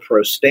and Road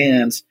Pro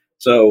stands.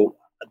 So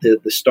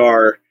the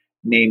Star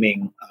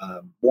naming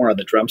more on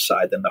the drum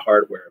side than the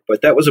hardware.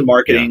 But that was a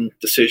marketing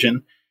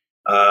decision.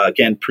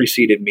 Again,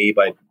 preceded me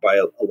by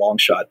a long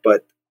shot.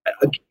 But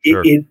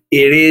Sure.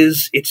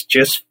 It's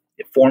just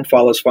form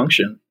follows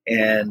function.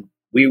 And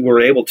we were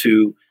able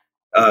to,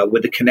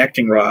 with a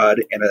connecting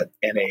rod and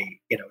a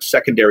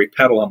secondary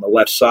pedal on the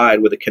left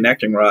side with a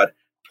connecting rod,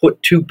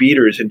 put two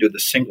beaters into the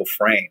single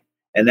frame.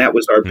 And that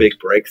was our big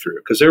breakthrough,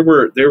 because there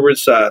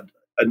was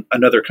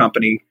another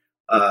company,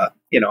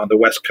 on the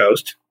West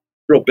Coast,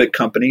 real big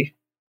company,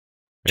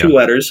 two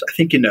letters. I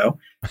think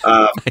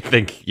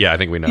I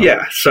think we know.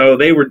 Yeah, so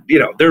they were,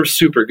 they're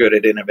super good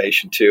at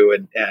innovation too,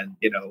 and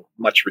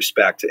much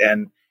respect.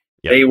 And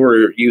they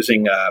were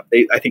using,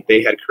 I think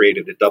they had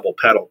created a double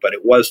pedal, but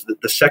it was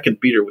the second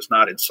beater was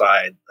not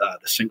inside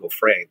the single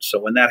frame. So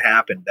when that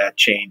happened, that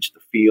changed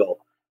the feel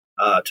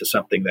to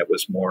something that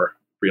was more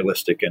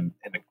realistic and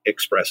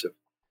expressive.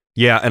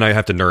 Yeah, and I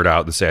have to nerd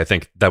out and say I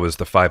think that was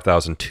the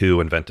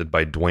 5002 invented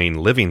by Dwayne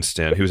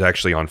Livingston, who's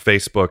actually on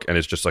Facebook and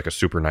is just like a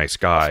super nice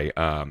guy.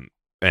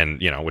 And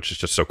which is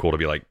just so cool to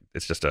be like,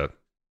 it's just a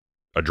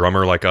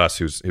drummer like us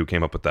who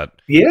came up with that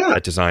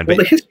design. Well,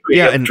 the history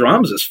of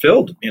drums is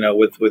filled,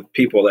 with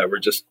people that were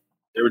just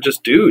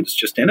dudes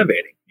just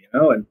innovating,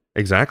 and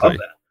exactly.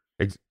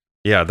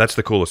 Yeah, that's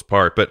the coolest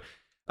part. But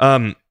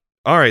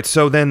all right,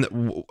 so then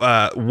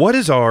what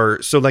is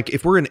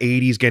if we're in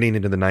 80s getting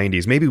into the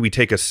 90s, maybe we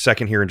take a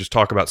second here and just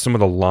talk about some of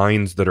the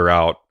lines that are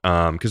out,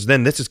 because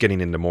then this is getting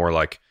into more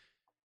like,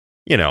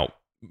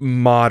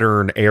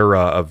 modern era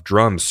of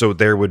drums. So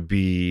there would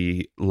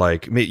be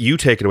like, you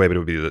take it away, but it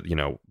would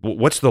be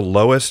what's the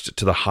lowest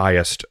to the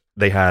highest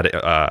they had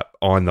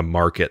on the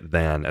market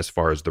then as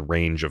far as the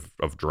range of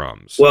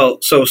drums? Well,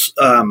 so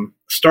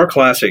Star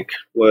Classic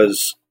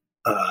was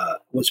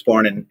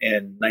born in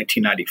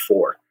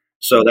 1994.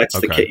 So that's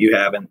the kit you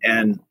have,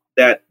 and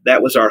that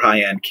was our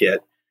high end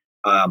kit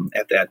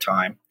at that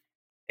time.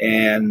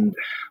 And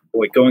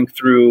boy, going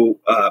through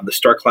the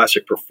Star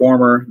Classic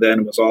Performer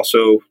then was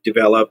also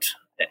developed,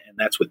 and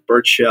that's with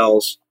birch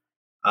shells.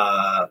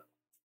 I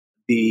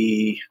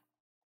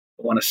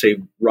want to say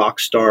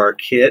Rockstar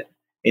kit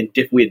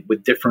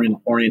with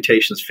different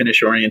orientations,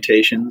 finish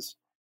orientations,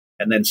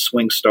 and then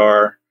Swing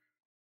Star,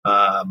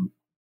 and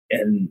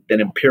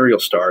then Imperial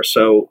Star.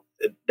 So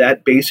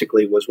that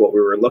basically was what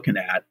we were looking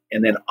at.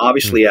 And then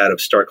obviously out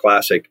of Star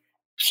Classic,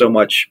 so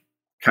much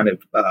kind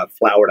of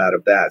flowered out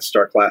of that.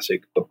 Star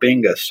Classic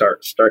Babinga, Star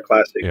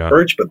Classic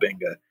Birch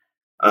Babinga.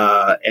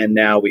 And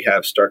now we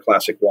have Star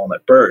Classic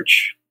Walnut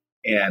Birch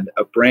and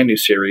a brand new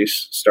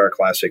series, Star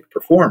Classic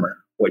Performer,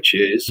 which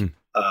is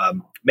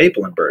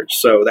Maple and Birch.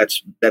 So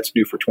that's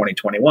new for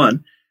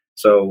 2021.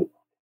 So,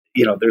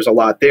 there's a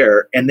lot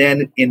there. And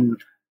then in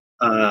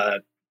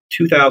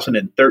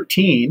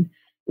 2013,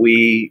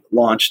 we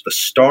launched the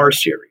Star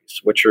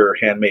series, which are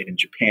handmade in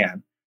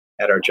Japan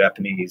at our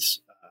Japanese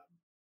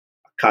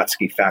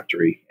Akatsuki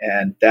factory.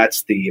 And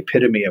that's the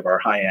epitome of our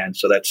high end.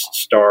 So that's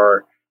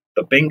Star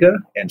Babinga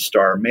and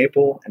Star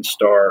Maple and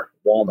Star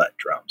Walnut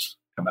drums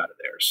come out of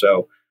there.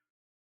 So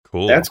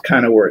cool. That's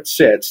kind of where it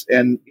sits.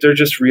 And they're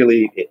just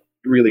really,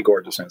 really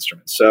gorgeous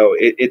instruments. So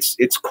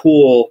it's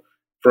cool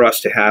for us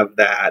to have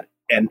that.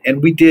 And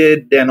we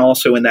did then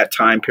also in that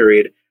time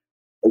period,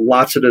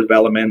 lots of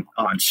development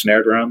on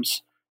snare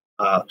drums.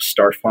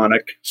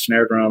 Starphonic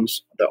snare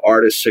drums, the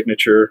artist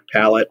signature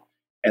palette,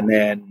 and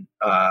then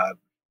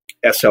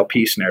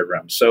SLP snare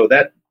drums. So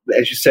that,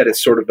 as you said,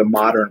 it's sort of the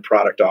modern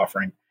product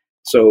offering.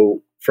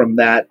 So from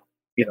that,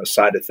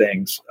 side of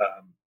things,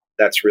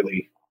 that's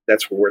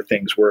where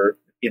things were,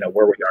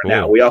 where we are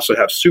now. We also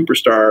have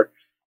Superstar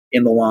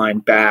in the line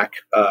back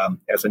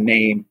as a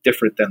name,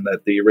 different than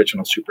the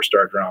original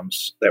Superstar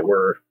drums that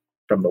were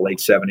from the late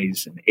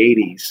 70s and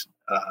 80s.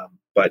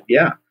 But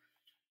yeah.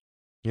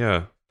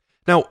 Yeah.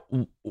 Now,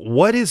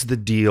 what is the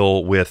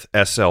deal with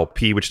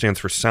SLP, which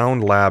stands for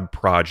Sound Lab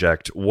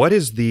Project? What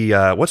is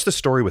what's the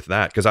story with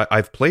that? Because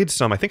I've played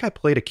some. I think I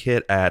played a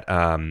kit at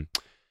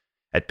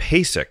at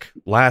PASIC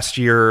last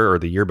year or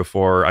the year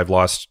before. I've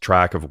lost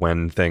track of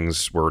when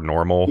things were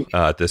normal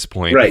at this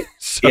point. Right.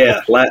 So,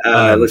 Yeah.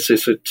 Let's say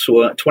so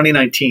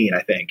 2019,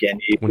 I think.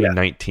 And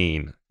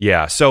 2019.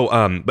 Yeah. So,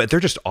 but they're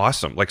just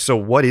awesome. Like, so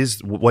what is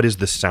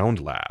the Sound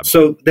Lab?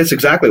 So that's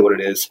exactly what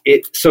it is.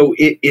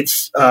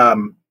 It's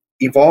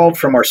evolved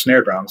from our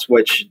snare drums,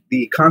 which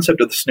the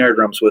concept of the snare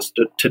drums was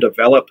to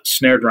develop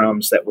snare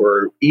drums that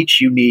were each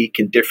unique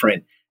and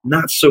different,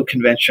 not so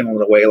conventional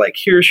in a way like,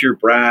 here's your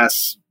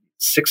brass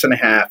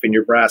 6.5 and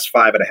your brass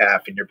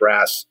 5.5 and your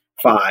brass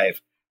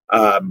 5,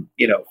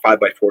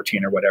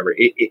 5x14 or whatever.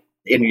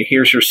 And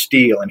here's your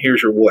steel and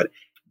here's your wood.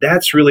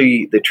 That's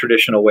really the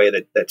traditional way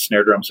that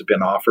snare drums have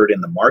been offered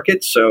in the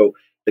market. So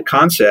the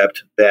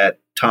concept that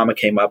Tama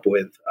came up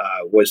with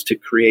was to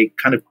create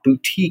kind of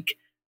boutique,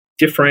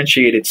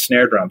 differentiated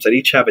snare drums that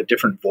each have a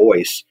different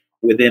voice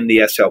within the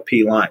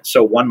SLP line.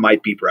 So one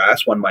might be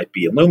brass, one might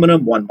be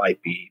aluminum, one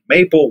might be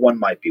maple, one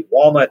might be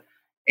walnut,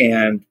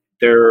 and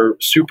they're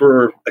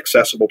super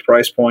accessible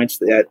price points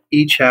that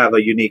each have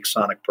a unique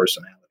sonic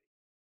personality.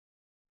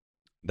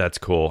 That's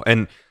cool.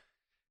 And,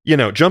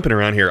 jumping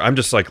around here, I'm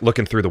just like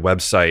looking through the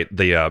website,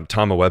 the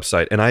Tama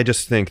website, and I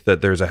just think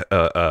that there's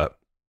a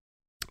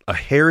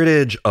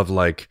heritage of,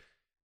 like,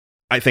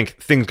 I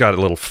think things got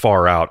a little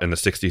far out in the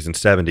 60s and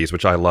 70s,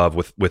 which I love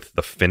with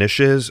the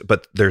finishes,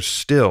 but there's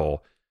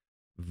still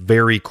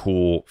very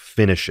cool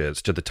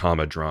finishes to the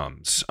Tama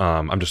drums.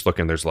 I'm just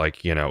looking, there's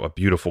like, a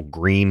beautiful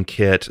green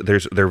kit.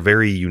 They're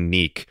very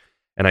unique.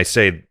 And I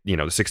say, the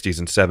 60s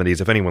and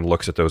 70s, if anyone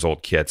looks at those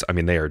old kits, I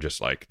mean, they are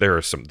just like, there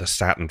are the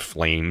satin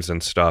flames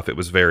and stuff. It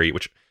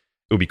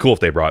would be cool if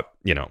they brought,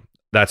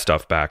 that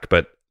stuff back.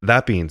 But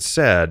that being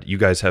said, you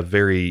guys have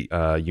very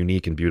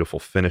unique and beautiful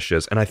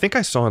finishes. And I think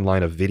I saw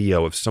online a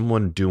video of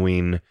someone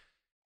doing,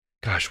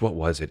 gosh, what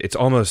was it? It's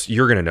almost,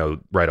 you're going to know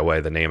right away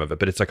the name of it,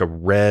 but it's like a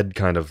red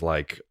kind of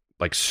like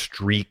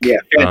streak. Yeah,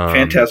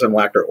 Phantasm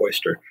Lacquer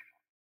Oyster.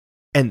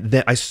 And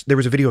then there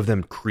was a video of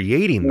them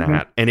creating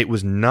that, and it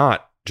was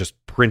not just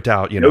print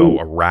out,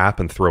 a wrap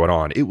and throw it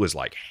on. It was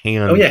like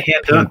hand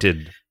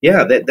painted. Done.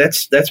 Yeah,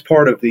 that's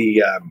part of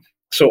the.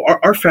 So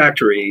our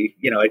factory,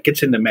 it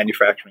gets into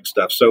manufacturing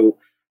stuff. So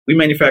we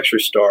manufacture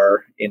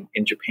Star in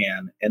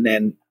Japan, and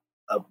then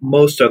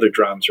most other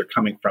drums are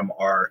coming from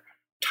our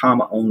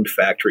Tama-owned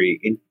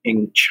factory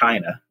in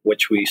China,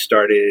 which we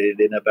started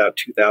in about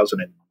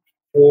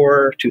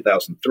 2004,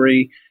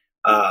 2003.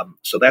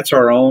 So that's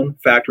our own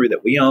factory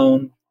that we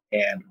own,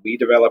 and we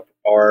develop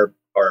our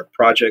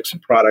projects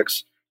and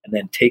products, and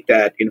then take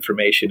that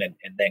information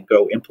and then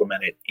go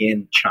implement it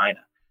in China.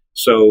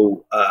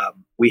 So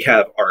we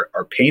have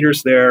our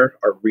painters there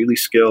are really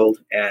skilled,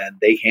 and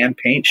they hand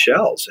paint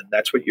shells, and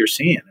that's what you're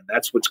seeing, and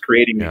that's what's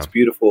creating these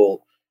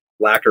beautiful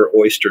lacquer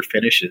oyster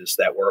finishes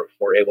that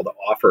we're able to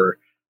offer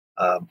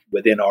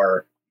within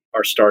our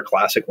Star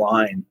Classic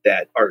line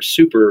that are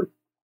super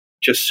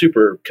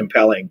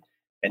compelling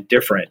and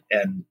different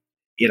and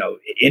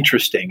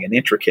interesting and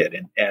intricate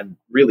and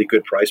really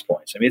good price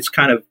points. I mean, it's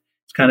kind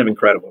of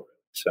incredible.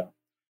 So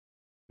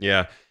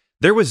yeah.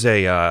 There was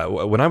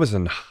when I was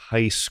in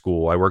high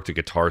school, I worked at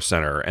Guitar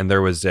Center, and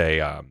there was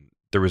a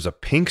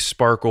pink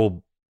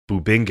sparkle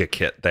Bubinga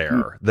kit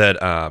there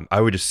that I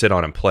would just sit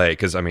on and play,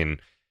 because I mean,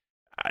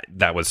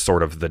 that was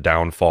sort of the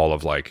downfall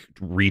of like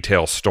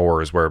retail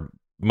stores, where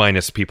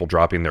minus people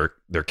dropping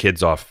their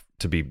kids off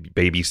to be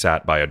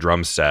babysat by a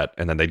drum set,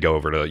 and then they'd go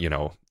over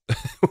to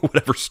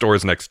whatever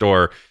stores next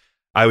door.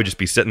 I would just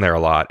be sitting there a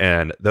lot.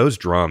 And those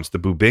drums, the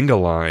Bubinga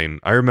line,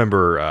 I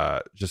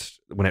remember just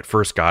when it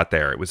first got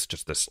there, it was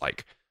just this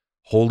like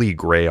holy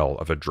grail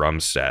of a drum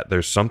set.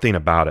 There's something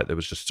about it that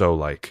was just so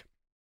like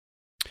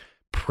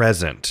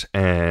present.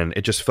 And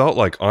it just felt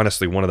like,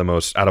 honestly, one of the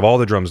most, out of all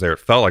the drums there, it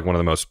felt like one of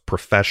the most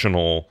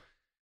professional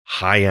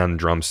high-end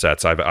drum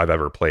sets I've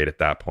ever played at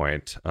that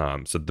point.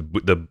 So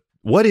the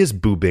what is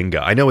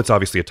Bubinga? I know it's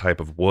obviously a type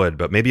of wood,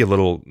 but maybe a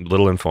little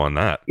info on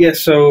that. Yeah.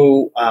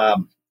 So,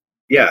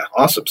 yeah,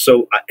 awesome.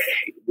 So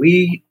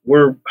we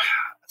were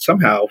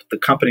somehow the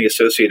company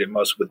associated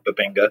most with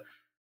Bubinga.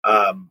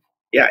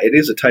 Yeah, it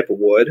is a type of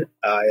wood.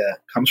 It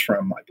comes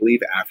from, I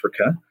believe,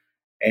 Africa.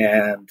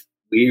 And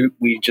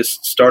we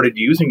just started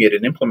using it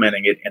and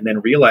implementing it, and then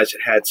realized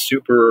it had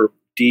super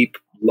deep,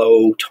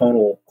 low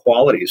tonal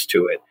qualities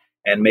to it.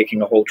 And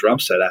making a whole drum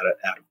set out of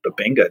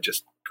Bubinga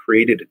just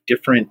created a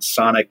different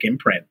sonic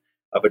imprint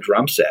of a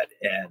drum set,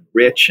 and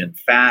rich and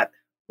fat,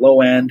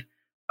 low end.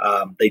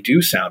 They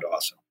do sound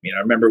awesome. I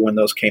remember when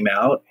those came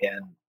out,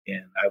 and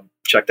I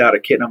checked out a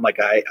kit, and I'm like,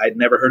 I'd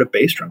never heard a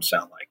bass drum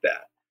sound like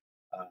that.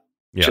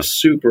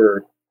 Just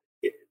super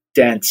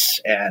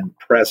dense and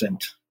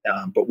present,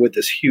 but with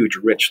this huge,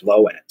 rich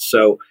low end.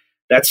 So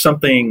that's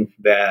something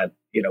that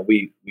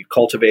we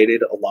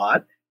cultivated a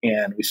lot,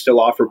 and we still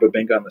offer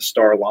Bubinga on the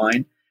Star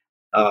line.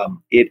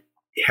 It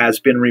has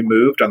been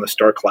removed on the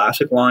Star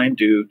Classic line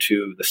due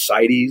to the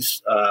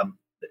CITES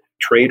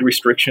trade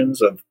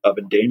restrictions of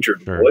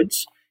endangered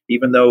woods.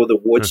 Even though the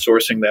wood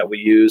sourcing that we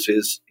use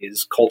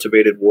is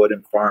cultivated wood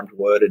and farmed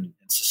wood and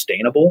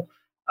sustainable,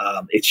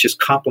 it's just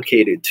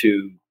complicated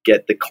to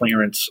get the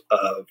clearance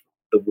of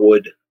the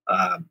wood,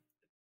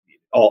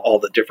 all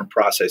the different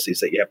processes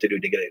that you have to do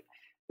to get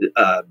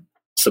it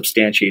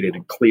substantiated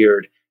and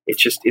cleared.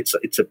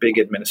 It's a big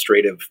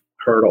administrative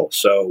hurdle.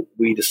 So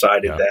we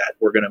decided that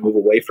we're going to move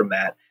away from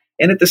that.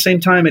 And at the same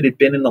time, it had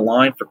been in the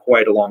line for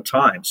quite a long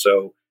time.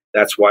 So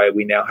that's why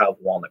we now have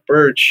walnut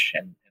birch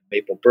and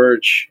maple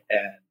birch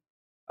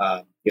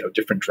and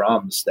different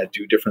drums that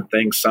do different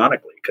things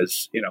sonically,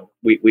 because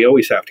we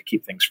always have to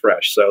keep things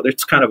fresh. So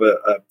it's kind of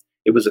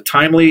it was a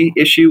timely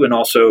issue, and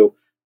also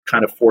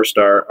kind of forced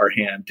our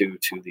hand due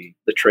to the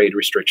trade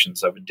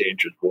restrictions of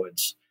endangered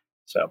woods.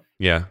 So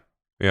yeah,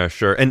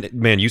 sure. And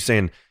man, you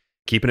saying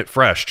keeping it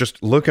fresh,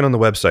 just looking on the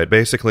website,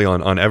 basically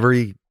on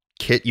every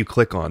kit you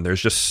click on,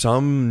 there's just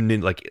some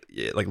like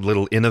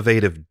little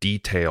innovative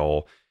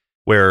detail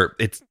where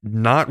it's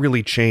not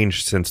really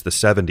changed since the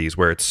 70s,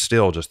 where it's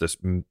still just this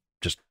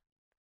just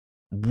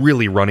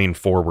really running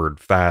forward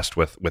fast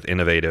with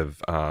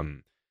innovative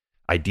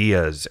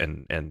ideas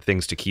and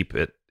things to keep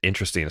it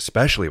interesting,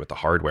 especially with the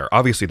hardware.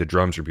 Obviously the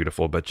drums are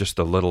beautiful, but just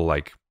the little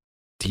like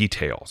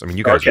details. I mean,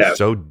 you guys are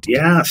so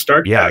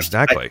StarCast. Yeah,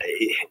 exactly.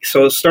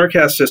 So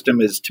StarCast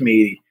system is, to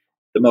me,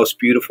 the most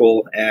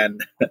beautiful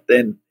and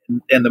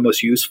the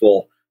most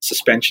useful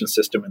suspension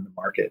system in the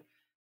market,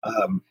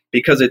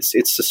 because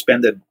it's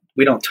suspended.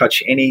 We don't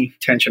touch any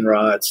tension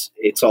rods.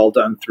 It's all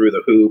done through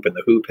the hoop, and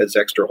the hoop has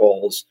extra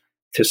holes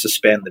to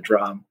suspend the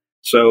drum.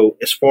 So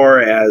as far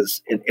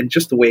as and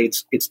just the way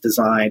it's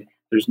designed,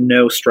 there's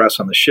no stress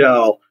on the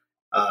shell.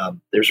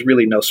 There's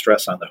really no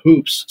stress on the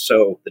hoops.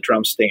 So the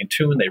drums stay in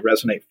tune, they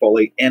resonate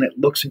fully, and it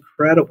looks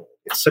incredible.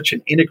 It's such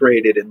an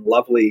integrated and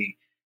lovely,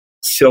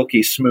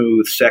 silky,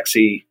 smooth,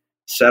 sexy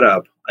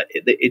setup.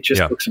 It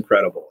just looks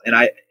incredible. And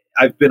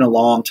I've been a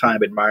long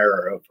time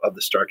admirer of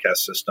the StarCast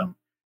system,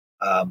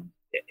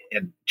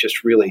 and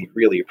just really,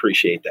 really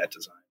appreciate that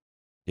design.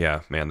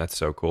 Yeah, man, that's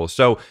so cool.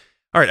 So,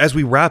 all right, as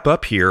we wrap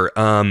up here,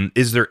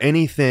 is there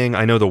anything,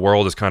 I know the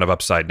world is kind of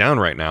upside down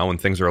right now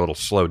and things are a little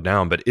slowed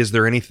down, but is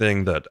there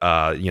anything that,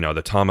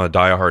 the Tama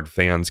diehard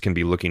fans can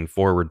be looking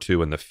forward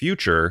to in the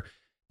future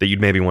that you'd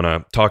maybe want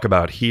to talk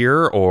about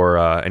here, or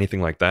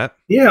anything like that?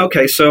 Yeah,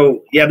 okay.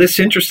 So, this is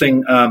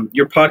interesting.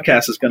 Your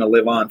podcast is going to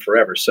live on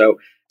forever. So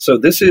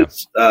this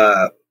is,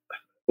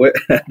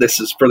 this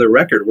is for the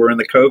record, we're in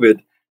the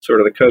COVID,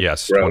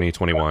 Yes,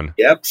 2021.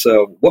 Yep.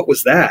 So what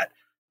was that?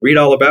 Read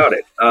all about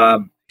it.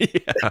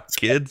 Yeah,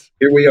 kids.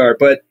 Here we are.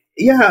 But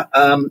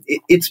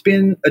it's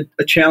been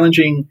a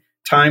challenging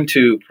time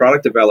to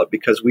product develop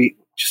because we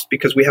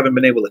haven't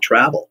been able to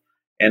travel,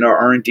 and our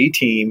R&D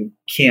team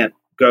can't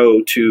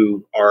go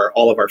to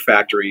all of our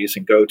factories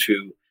and go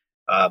to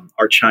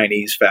our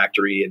Chinese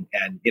factory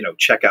and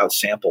check out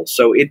samples.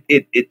 So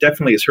it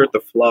definitely has hurt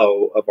the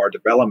flow of our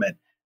development.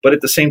 But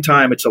at the same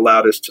time, it's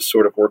allowed us to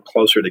sort of work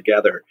closer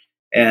together.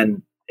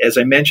 And as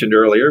I mentioned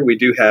earlier, we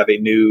do have a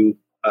new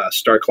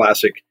Star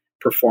Classic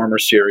Performer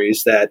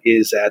series that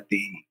is at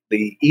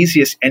the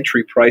easiest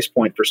entry price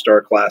point for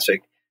Star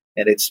Classic,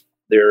 and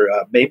they're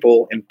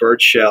maple and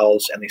birch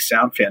shells, and they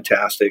sound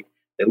fantastic.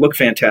 They look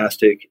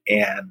fantastic,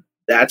 and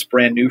that's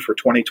brand new for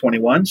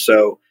 2021.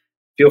 So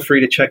feel free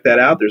to check that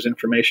out. There's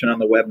information on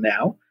the web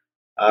now,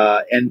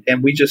 and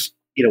we just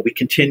we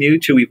continue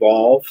to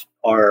evolve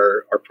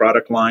our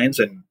product lines,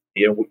 and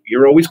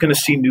you're always going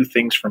to see new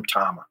things from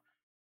Tama.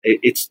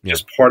 It's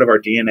just part of our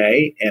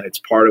DNA, and it's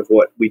part of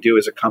what we do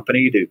as a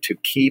company to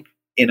keep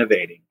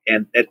innovating.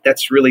 And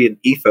that's really an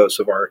ethos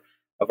of our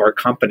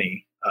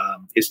company,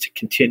 is to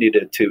continue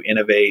to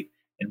innovate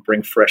and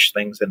bring fresh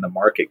things in the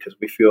market, because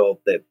we feel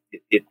that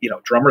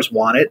drummers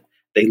want it,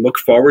 they look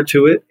forward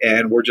to it,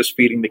 and we're just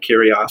feeding the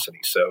curiosity.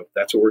 So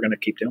that's what we're going to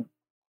keep doing.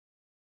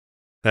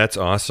 That's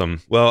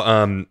awesome.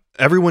 Well,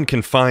 everyone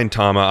can find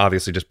Tama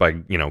obviously just by,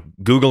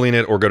 Googling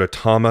it, or go to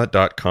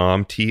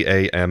tama.com,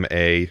 Tama.com.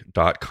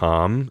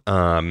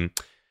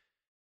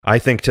 I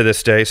think to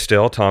this day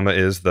still Tama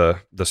is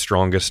the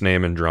strongest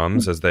name in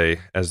drums, as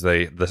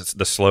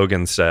the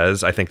slogan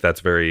says. I think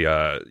that's very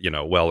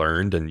well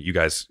earned, and you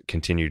guys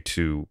continue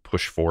to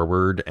push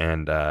forward,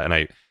 and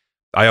I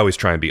always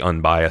try and be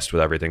unbiased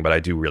with everything, but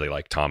I do really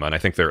like Tama, and I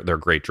think they're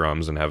great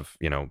drums, and have,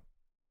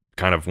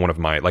 kind of one of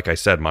my, like I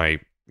said,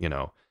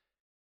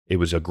 it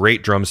was a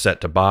great drum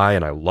set to buy,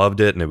 and I loved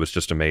it, and it was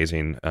just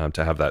amazing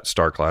to have that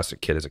Star Classic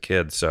kit as a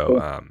kid.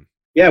 So,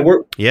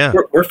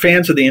 we're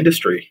fans of the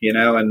industry,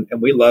 and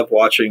we love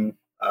watching,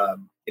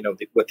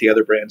 what the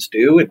other brands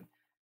do,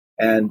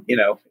 and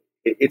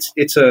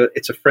it's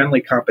a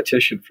friendly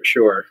competition for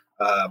sure.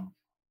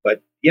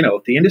 But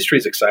the industry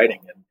is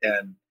exciting,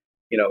 and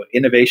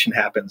innovation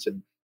happens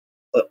in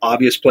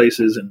obvious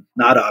places and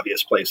not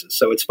obvious places,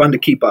 so it's fun to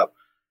keep up.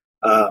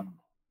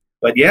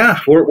 But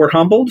we're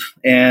humbled,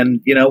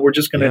 and we're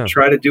just going to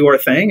try to do our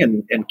thing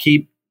and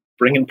keep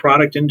bringing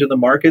product into the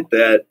market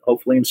that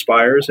hopefully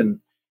inspires. And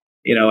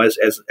as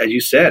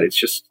you said, it's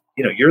just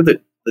you're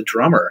the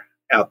drummer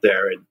out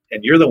there,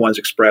 and you're the ones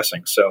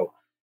expressing. So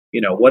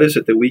what is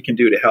it that we can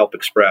do to help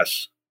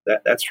express?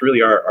 That's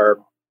really our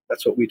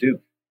that's what we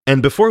do.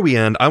 And before we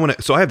end, I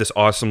have this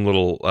awesome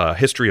little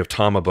history of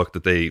Tama book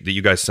that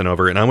you guys sent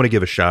over, and I want to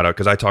give a shout out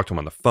because I talked to him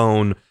on the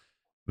phone.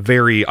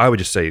 I would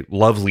just say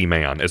lovely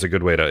man is a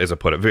good way to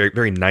put it. Very,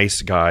 very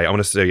nice guy. I want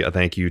to say a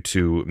thank you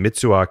to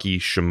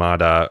Mitsuaki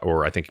Shimada,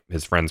 or I think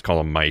his friends call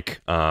him Mike,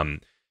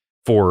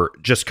 for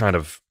just kind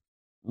of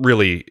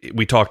really,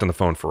 we talked on the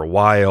phone for a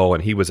while,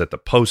 and he was at the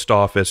post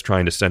office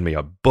trying to send me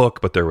a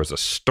book, but there was a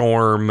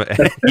storm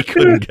and he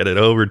couldn't get it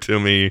over to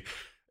me.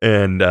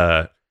 And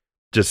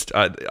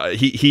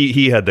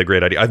he had the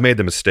great idea. I've made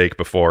the mistake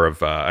before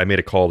of I made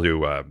a call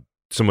to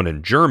someone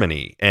in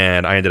Germany,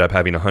 and I ended up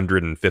having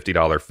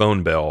 $150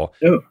 phone bill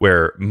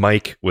where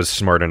Mike was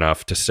smart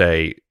enough to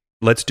say,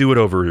 let's do it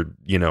over,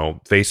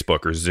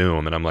 Facebook or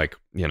Zoom. And I'm like,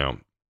 you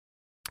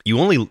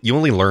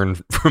only learn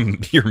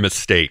from your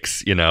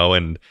mistakes,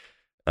 and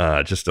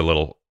just a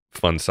little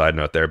fun side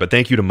note there. But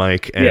thank you to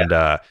Mike.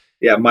 And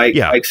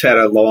Mike's had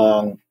a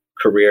long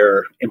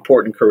career,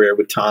 important career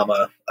with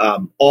Tama.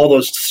 All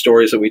those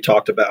stories that we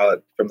talked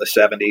about from the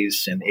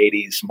 70s and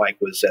 80s, Mike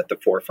was at the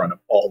forefront of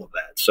all of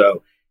that.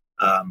 So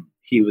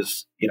he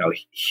was, a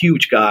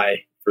huge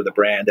guy for the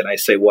brand. And I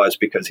say was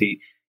because he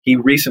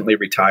recently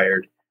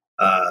retired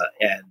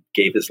and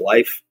gave his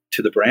life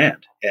to the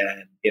brand.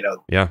 And,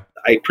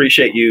 I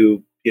appreciate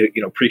you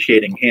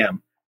appreciating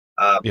him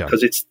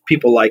because it's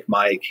people like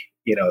Mike,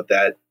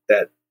 that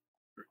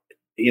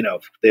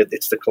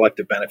it's the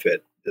collective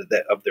benefit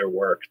of their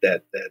work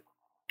that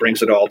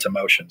brings it all to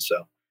motion.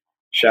 So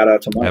shout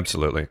out to Mike.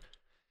 Absolutely.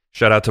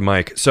 Shout out to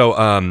Mike. So,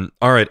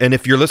 all right. And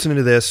if you're listening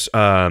to this,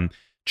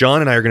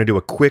 John and I are going to do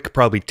a quick,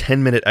 probably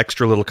 10-minute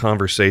extra little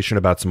conversation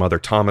about some other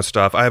Tama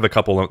stuff. I have a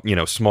couple,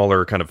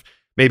 smaller kind of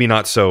maybe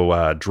not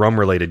so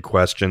drum-related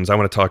questions. I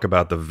want to talk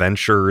about the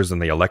ventures and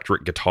the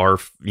electric guitar,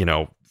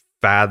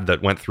 fad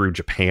that went through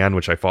Japan,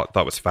 which I thought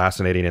was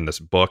fascinating in this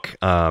book.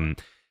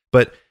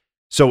 But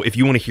so if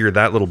you want to hear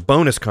that little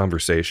bonus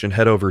conversation,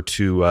 head over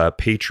to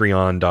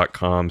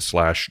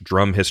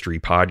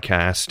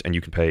patreon.com/drumhistorypodcast, and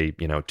you can pay,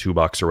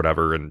 $2 or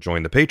whatever and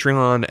join the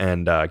Patreon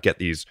and get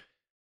these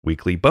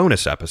weekly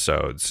bonus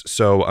episodes.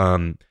 So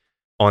on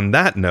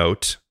that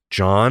note,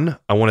 John,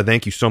 I want to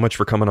thank you so much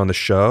for coming on the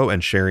show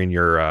and sharing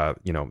your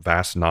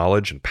vast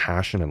knowledge and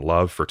passion and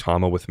love for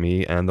Tama with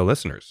me and the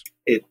listeners.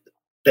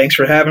 Thanks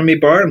for having me,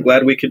 Bart. I'm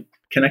glad we could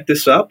connect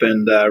this up,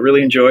 and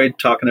really enjoyed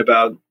talking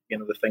about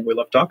the thing we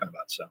love talking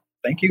about. So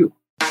thank you.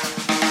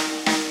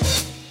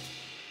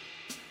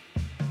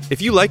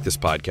 If you like this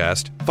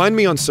podcast, find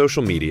me on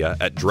social media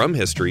at Drum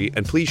History,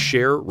 and please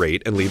share,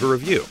 rate, and leave a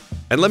review.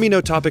 And let me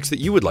know topics that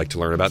you would like to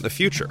learn about in the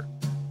future.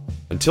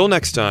 Until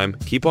next time,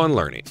 keep on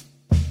learning.